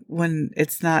fun when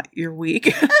it's not your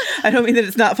week. I don't mean that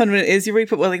it's not fun when it is your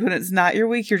week, but when it's not your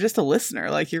week, you're just a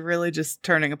listener. You're really just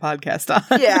turning a podcast on.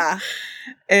 Yeah.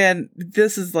 And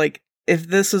this is if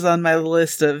this was on my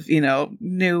list of,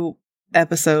 new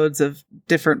episodes of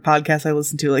different podcasts I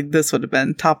listen to, this would have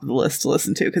been top of the list to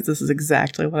listen to because this is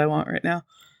exactly what I want right now.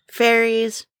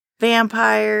 Fairies,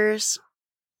 vampires,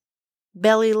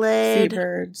 belly lid,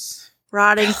 seabirds.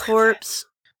 rotting corpse,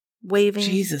 waving.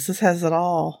 Jesus, this has it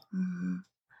all. Mm-hmm.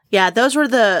 Yeah, those were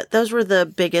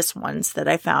the biggest ones that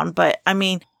I found. But I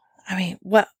mean,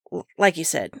 what? Like you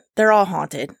said, they're all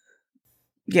haunted.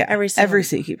 Yeah, every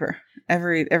seakeeper,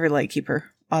 every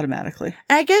lightkeeper, automatically.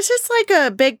 I guess it's like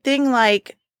a big thing.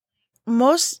 Like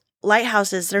most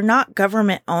lighthouses, they're not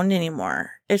government owned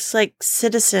anymore. It's like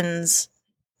citizens,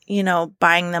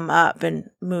 buying them up and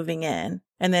moving in,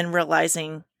 and then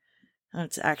realizing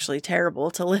it's actually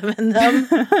terrible to live in them.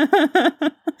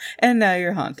 And now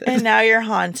you're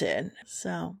haunted.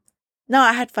 So, no,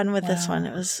 I had fun with this one.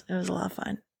 It was a lot of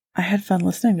fun. I had fun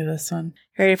listening to this one.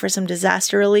 Ready for some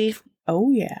disaster relief?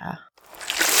 Oh, yeah.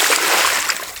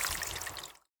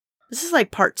 This is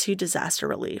like part 2 disaster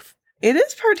relief. It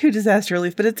is part 2 disaster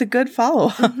relief, but it's a good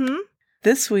follow-up. Mm-hmm.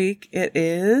 This week, it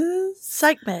is...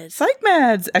 Psych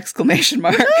meds! Exclamation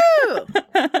mark.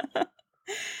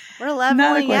 We're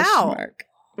leveling out. Mark.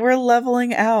 We're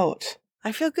leveling out.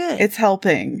 I feel good. It's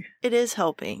helping. It is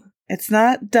helping. It's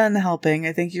not done helping.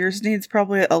 I think yours needs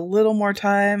probably a little more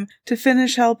time to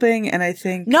finish helping, and I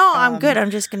think... No, I'm good.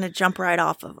 I'm just going to jump right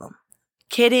off of them.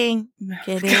 Kidding.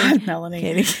 God, Melanie.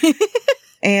 Kidding.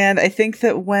 And I think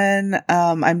that when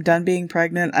I'm done being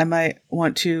pregnant, I might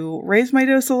want to raise my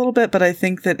dose a little bit, but I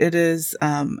think that it is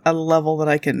a level that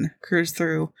I can cruise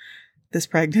through this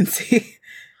pregnancy.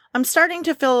 I'm starting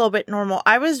to feel a little bit normal.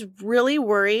 I was really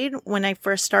worried when I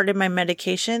first started my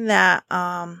medication that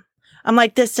I'm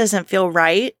like, this doesn't feel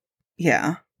right.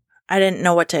 Yeah. I didn't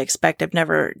know what to expect. I've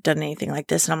never done anything like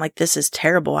this. And I'm like, this is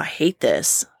terrible. I hate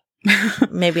this.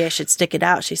 Maybe I should stick it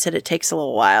out. She said it takes a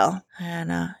little while.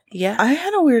 And yeah. I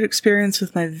had a weird experience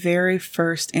with my very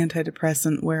first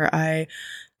antidepressant where I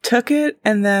took it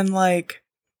and then like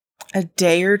a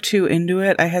day or two into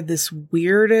it, I had this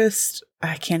weirdest,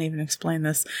 I can't even explain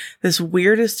this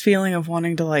weirdest feeling of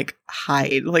wanting to like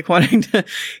hide, like wanting to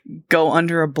go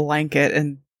under a blanket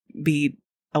and be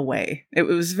away. It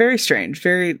was very strange,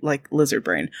 very like lizard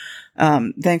brain.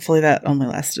 Thankfully that only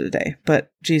lasted a day,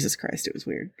 but Jesus Christ, it was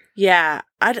weird. Yeah.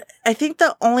 I think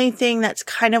the only thing that's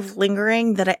kind of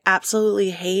lingering that I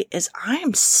absolutely hate is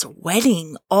I'm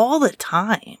sweating all the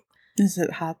time. Is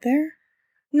it hot there?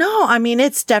 No, I mean,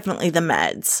 it's definitely the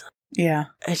meds. Yeah.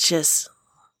 It's just,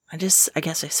 I guess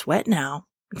I sweat now.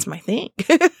 It's my thing.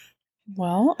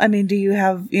 Well, I mean, do you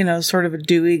have, sort of a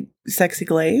dewy, sexy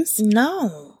glaze?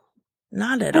 No,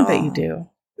 not at all. I bet you do.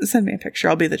 Send me a picture.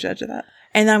 I'll be the judge of that.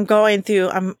 And I'm going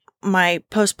through, my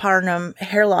postpartum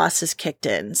hair loss has kicked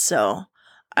in, so.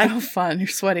 Oh, fun. You're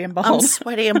sweaty and bald. I'm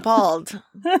sweaty and bald.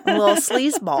 A little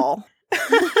sleazeball.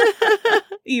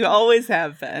 You always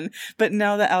have been, but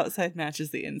now the outside matches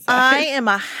the inside. I am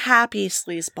a happy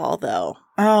sleazeball, though.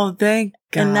 Oh, thank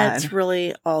God. And that's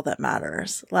really all that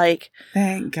matters. Like,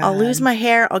 thank God. I'll lose my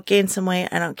hair, I'll gain some weight,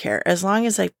 I don't care. As long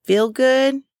as I feel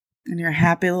good. And you're a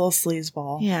happy little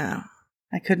sleazeball. Yeah.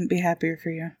 I couldn't be happier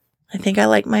for you. I think I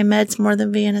like my meds more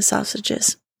than Vienna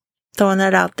sausages. Throwing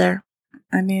that out there.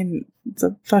 I mean, it's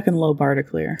a fucking low bar to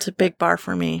clear. It's a big bar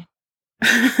for me.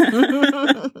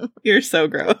 You're so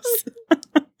gross.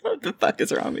 What the fuck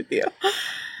is wrong with you?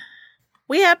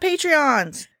 We have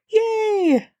Patreons.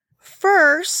 Yay!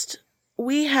 First,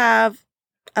 we have,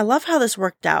 I love how this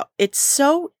worked out. It's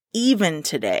so even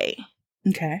today.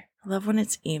 Okay. I love when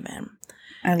it's even.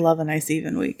 I love a nice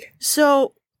even week.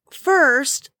 So,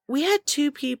 first, we had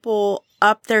 2 people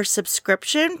up their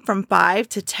subscription from 5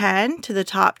 to 10 to the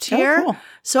top tier. Oh, cool.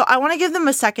 So, I want to give them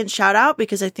a second shout out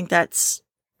because I think that's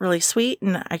really sweet,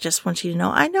 and I just want you to know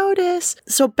I noticed.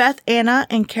 So Beth Anna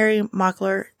and Carrie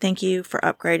Mockler, thank you for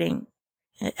upgrading.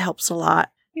 It helps a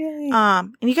lot. Yay.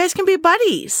 And you guys can be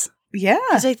buddies. Yeah.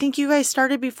 Because I think you guys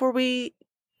started before we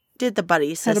did the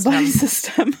buddy system. Had a buddy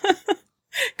system.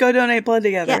 Go donate blood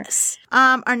together. Yes.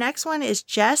 Our next one is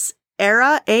Jess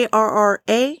Era,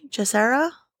 A-R-R-A, Jess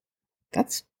Era.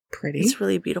 That's pretty. It's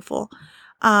really beautiful.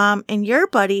 And your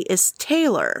buddy is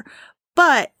Taylor,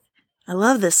 but I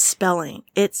love this spelling.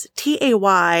 It's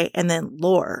T-A-Y and then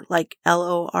lore, like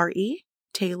L-O-R-E,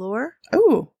 Taylor.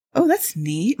 Oh, that's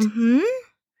neat. Mm-hmm.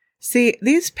 See,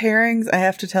 these pairings, I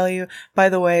have to tell you, by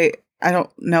the way, I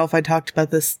don't know if I talked about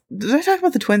this. Did I talk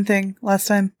about the twin thing last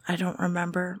time? I don't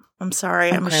remember. I'm sorry.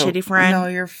 Okay. I'm a shitty friend. No,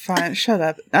 you're fine. Shut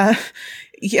up.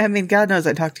 Yeah, I mean, God knows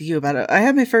I talked to you about it. I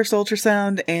had my first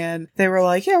ultrasound and they were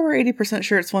like, yeah, we're 80%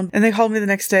 sure it's one. And they called me the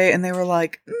next day and they were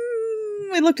like,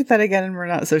 we looked at that again and we're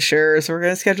not so sure. So we're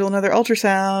going to schedule another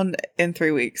ultrasound in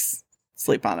 3 weeks.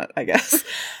 Sleep on it, I guess.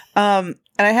 And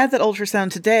I had that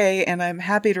ultrasound today and I'm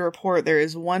happy to report there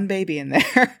is one baby in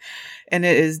there and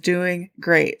it is doing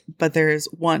great, but there is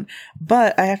one.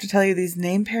 But I have to tell you, these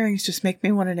name pairings just make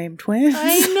me want to name twins.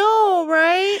 I know,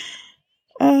 right?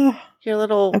 Your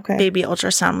little Okay. baby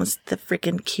ultrasound was the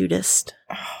freaking cutest.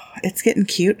 It's getting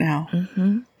cute now.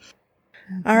 Mm-hmm.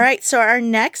 All right. So our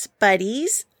next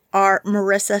buddies are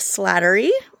Marissa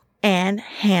Slattery and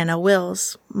Hannah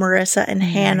Wills. Marissa and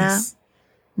Hannah. Nice.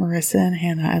 Marissa and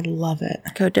Hannah. I love it.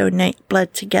 Go donate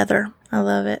blood together. I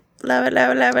love it. Love it,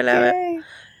 love it, love it, love it. Yay.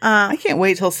 I can't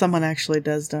wait till someone actually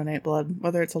does donate blood,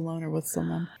 whether it's alone or with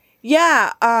someone.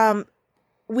 Yeah.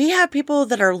 We have people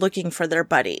that are looking for their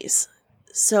buddies.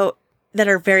 So that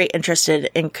are very interested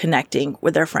in connecting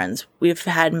with their friends. We've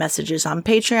had messages on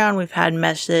Patreon. We've had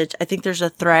I think there's a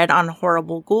thread on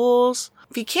Horrible Ghouls.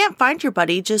 If you can't find your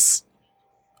buddy, just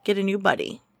get a new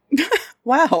buddy.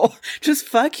 Wow. Just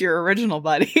fuck your original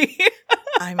buddy.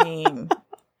 I mean,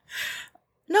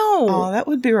 no. Oh, that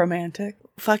would be romantic.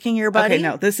 Fucking your buddy? Okay,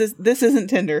 no, this isn't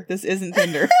Tinder. This isn't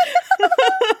Tinder.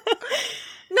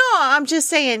 No, I'm just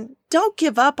saying, don't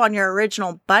give up on your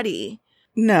original buddy.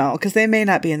 No, because they may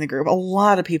not be in the group. A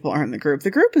lot of people aren't in the group.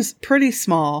 The group is pretty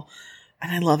small, and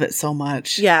I love it so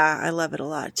much. Yeah, I love it a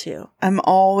lot, too. I'm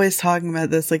always talking about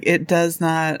this. Like, it does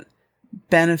not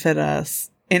benefit us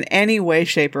in any way,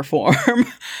 shape, or form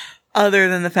other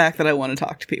than the fact that I want to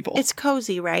talk to people. It's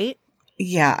cozy, right?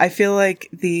 Yeah, I feel like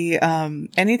the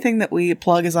anything that we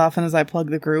plug as often as I plug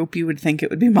the group, you would think it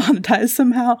would be monetized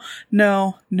somehow.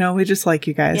 No, we just like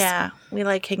you guys. Yeah, we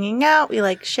like hanging out. We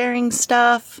like sharing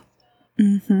stuff.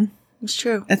 Mm-hmm. It's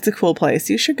true. It's a cool place.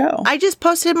 You should go. I just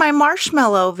posted my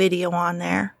marshmallow video on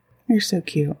there. You're so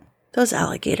cute. Those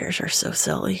alligators are so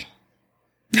silly.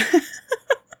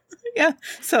 Yeah.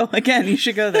 So again, you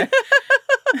should go there.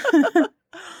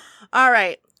 All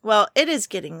right. Well, it is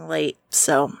getting late,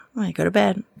 so I'm going to go to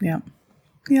bed. Yep.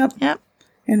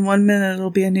 In 1 minute, it'll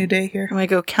be a new day here. I'm going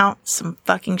to go count some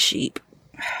fucking sheep.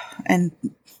 And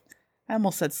I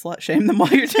almost said slut shame them while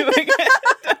you're doing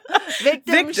it.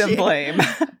 Victim blame.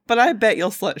 But I bet you'll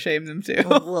slut shame them too.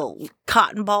 Little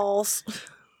cotton balls.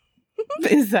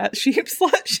 Is that sheep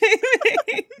slut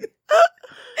shaming?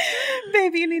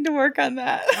 Maybe you need to work on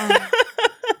that.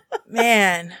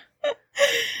 Man,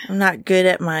 I'm not good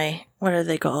at my, what are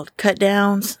they called? Cut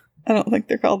downs? I don't think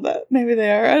they're called that. Maybe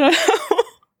they are. I don't know.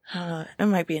 I don't know. It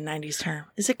might be a 90s term.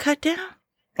 Is it cut down?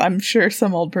 I'm sure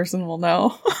some old person will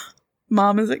know.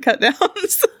 Mom, is it cut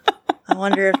downs? I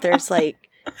wonder if there's like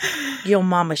yo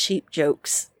mama sheep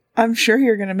jokes. I'm sure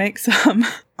you're going to make some.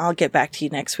 I'll get back to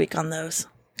you next week on those.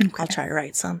 Okay. I'll try to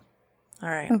write some. All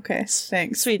right. Okay.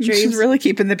 Thanks. Sweet She's dreams. really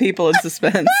keeping the people in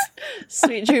suspense.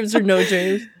 Sweet dreams or no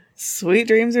dreams. Sweet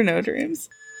dreams or no dreams.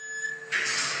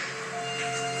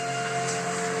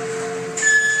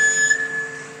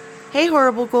 Hey,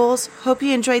 Horrible Ghouls. Hope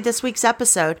you enjoyed this week's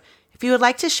episode. If you would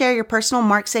like to share your personal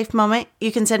MarkSafe moment,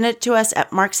 you can send it to us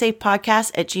at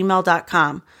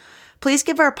marksafepodcast@gmail.com. Please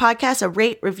give our podcast a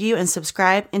rate, review, and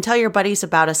subscribe, and tell your buddies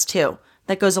about us too.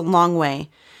 That goes a long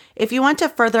way. If you want to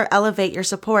further elevate your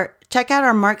support, check out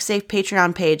our MarkSafe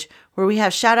Patreon page, where we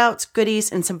have shoutouts,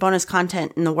 goodies, and some bonus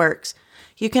content in the works.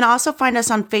 You can also find us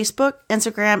on Facebook,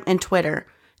 Instagram, and Twitter.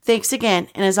 Thanks again,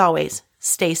 and as always,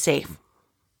 stay safe.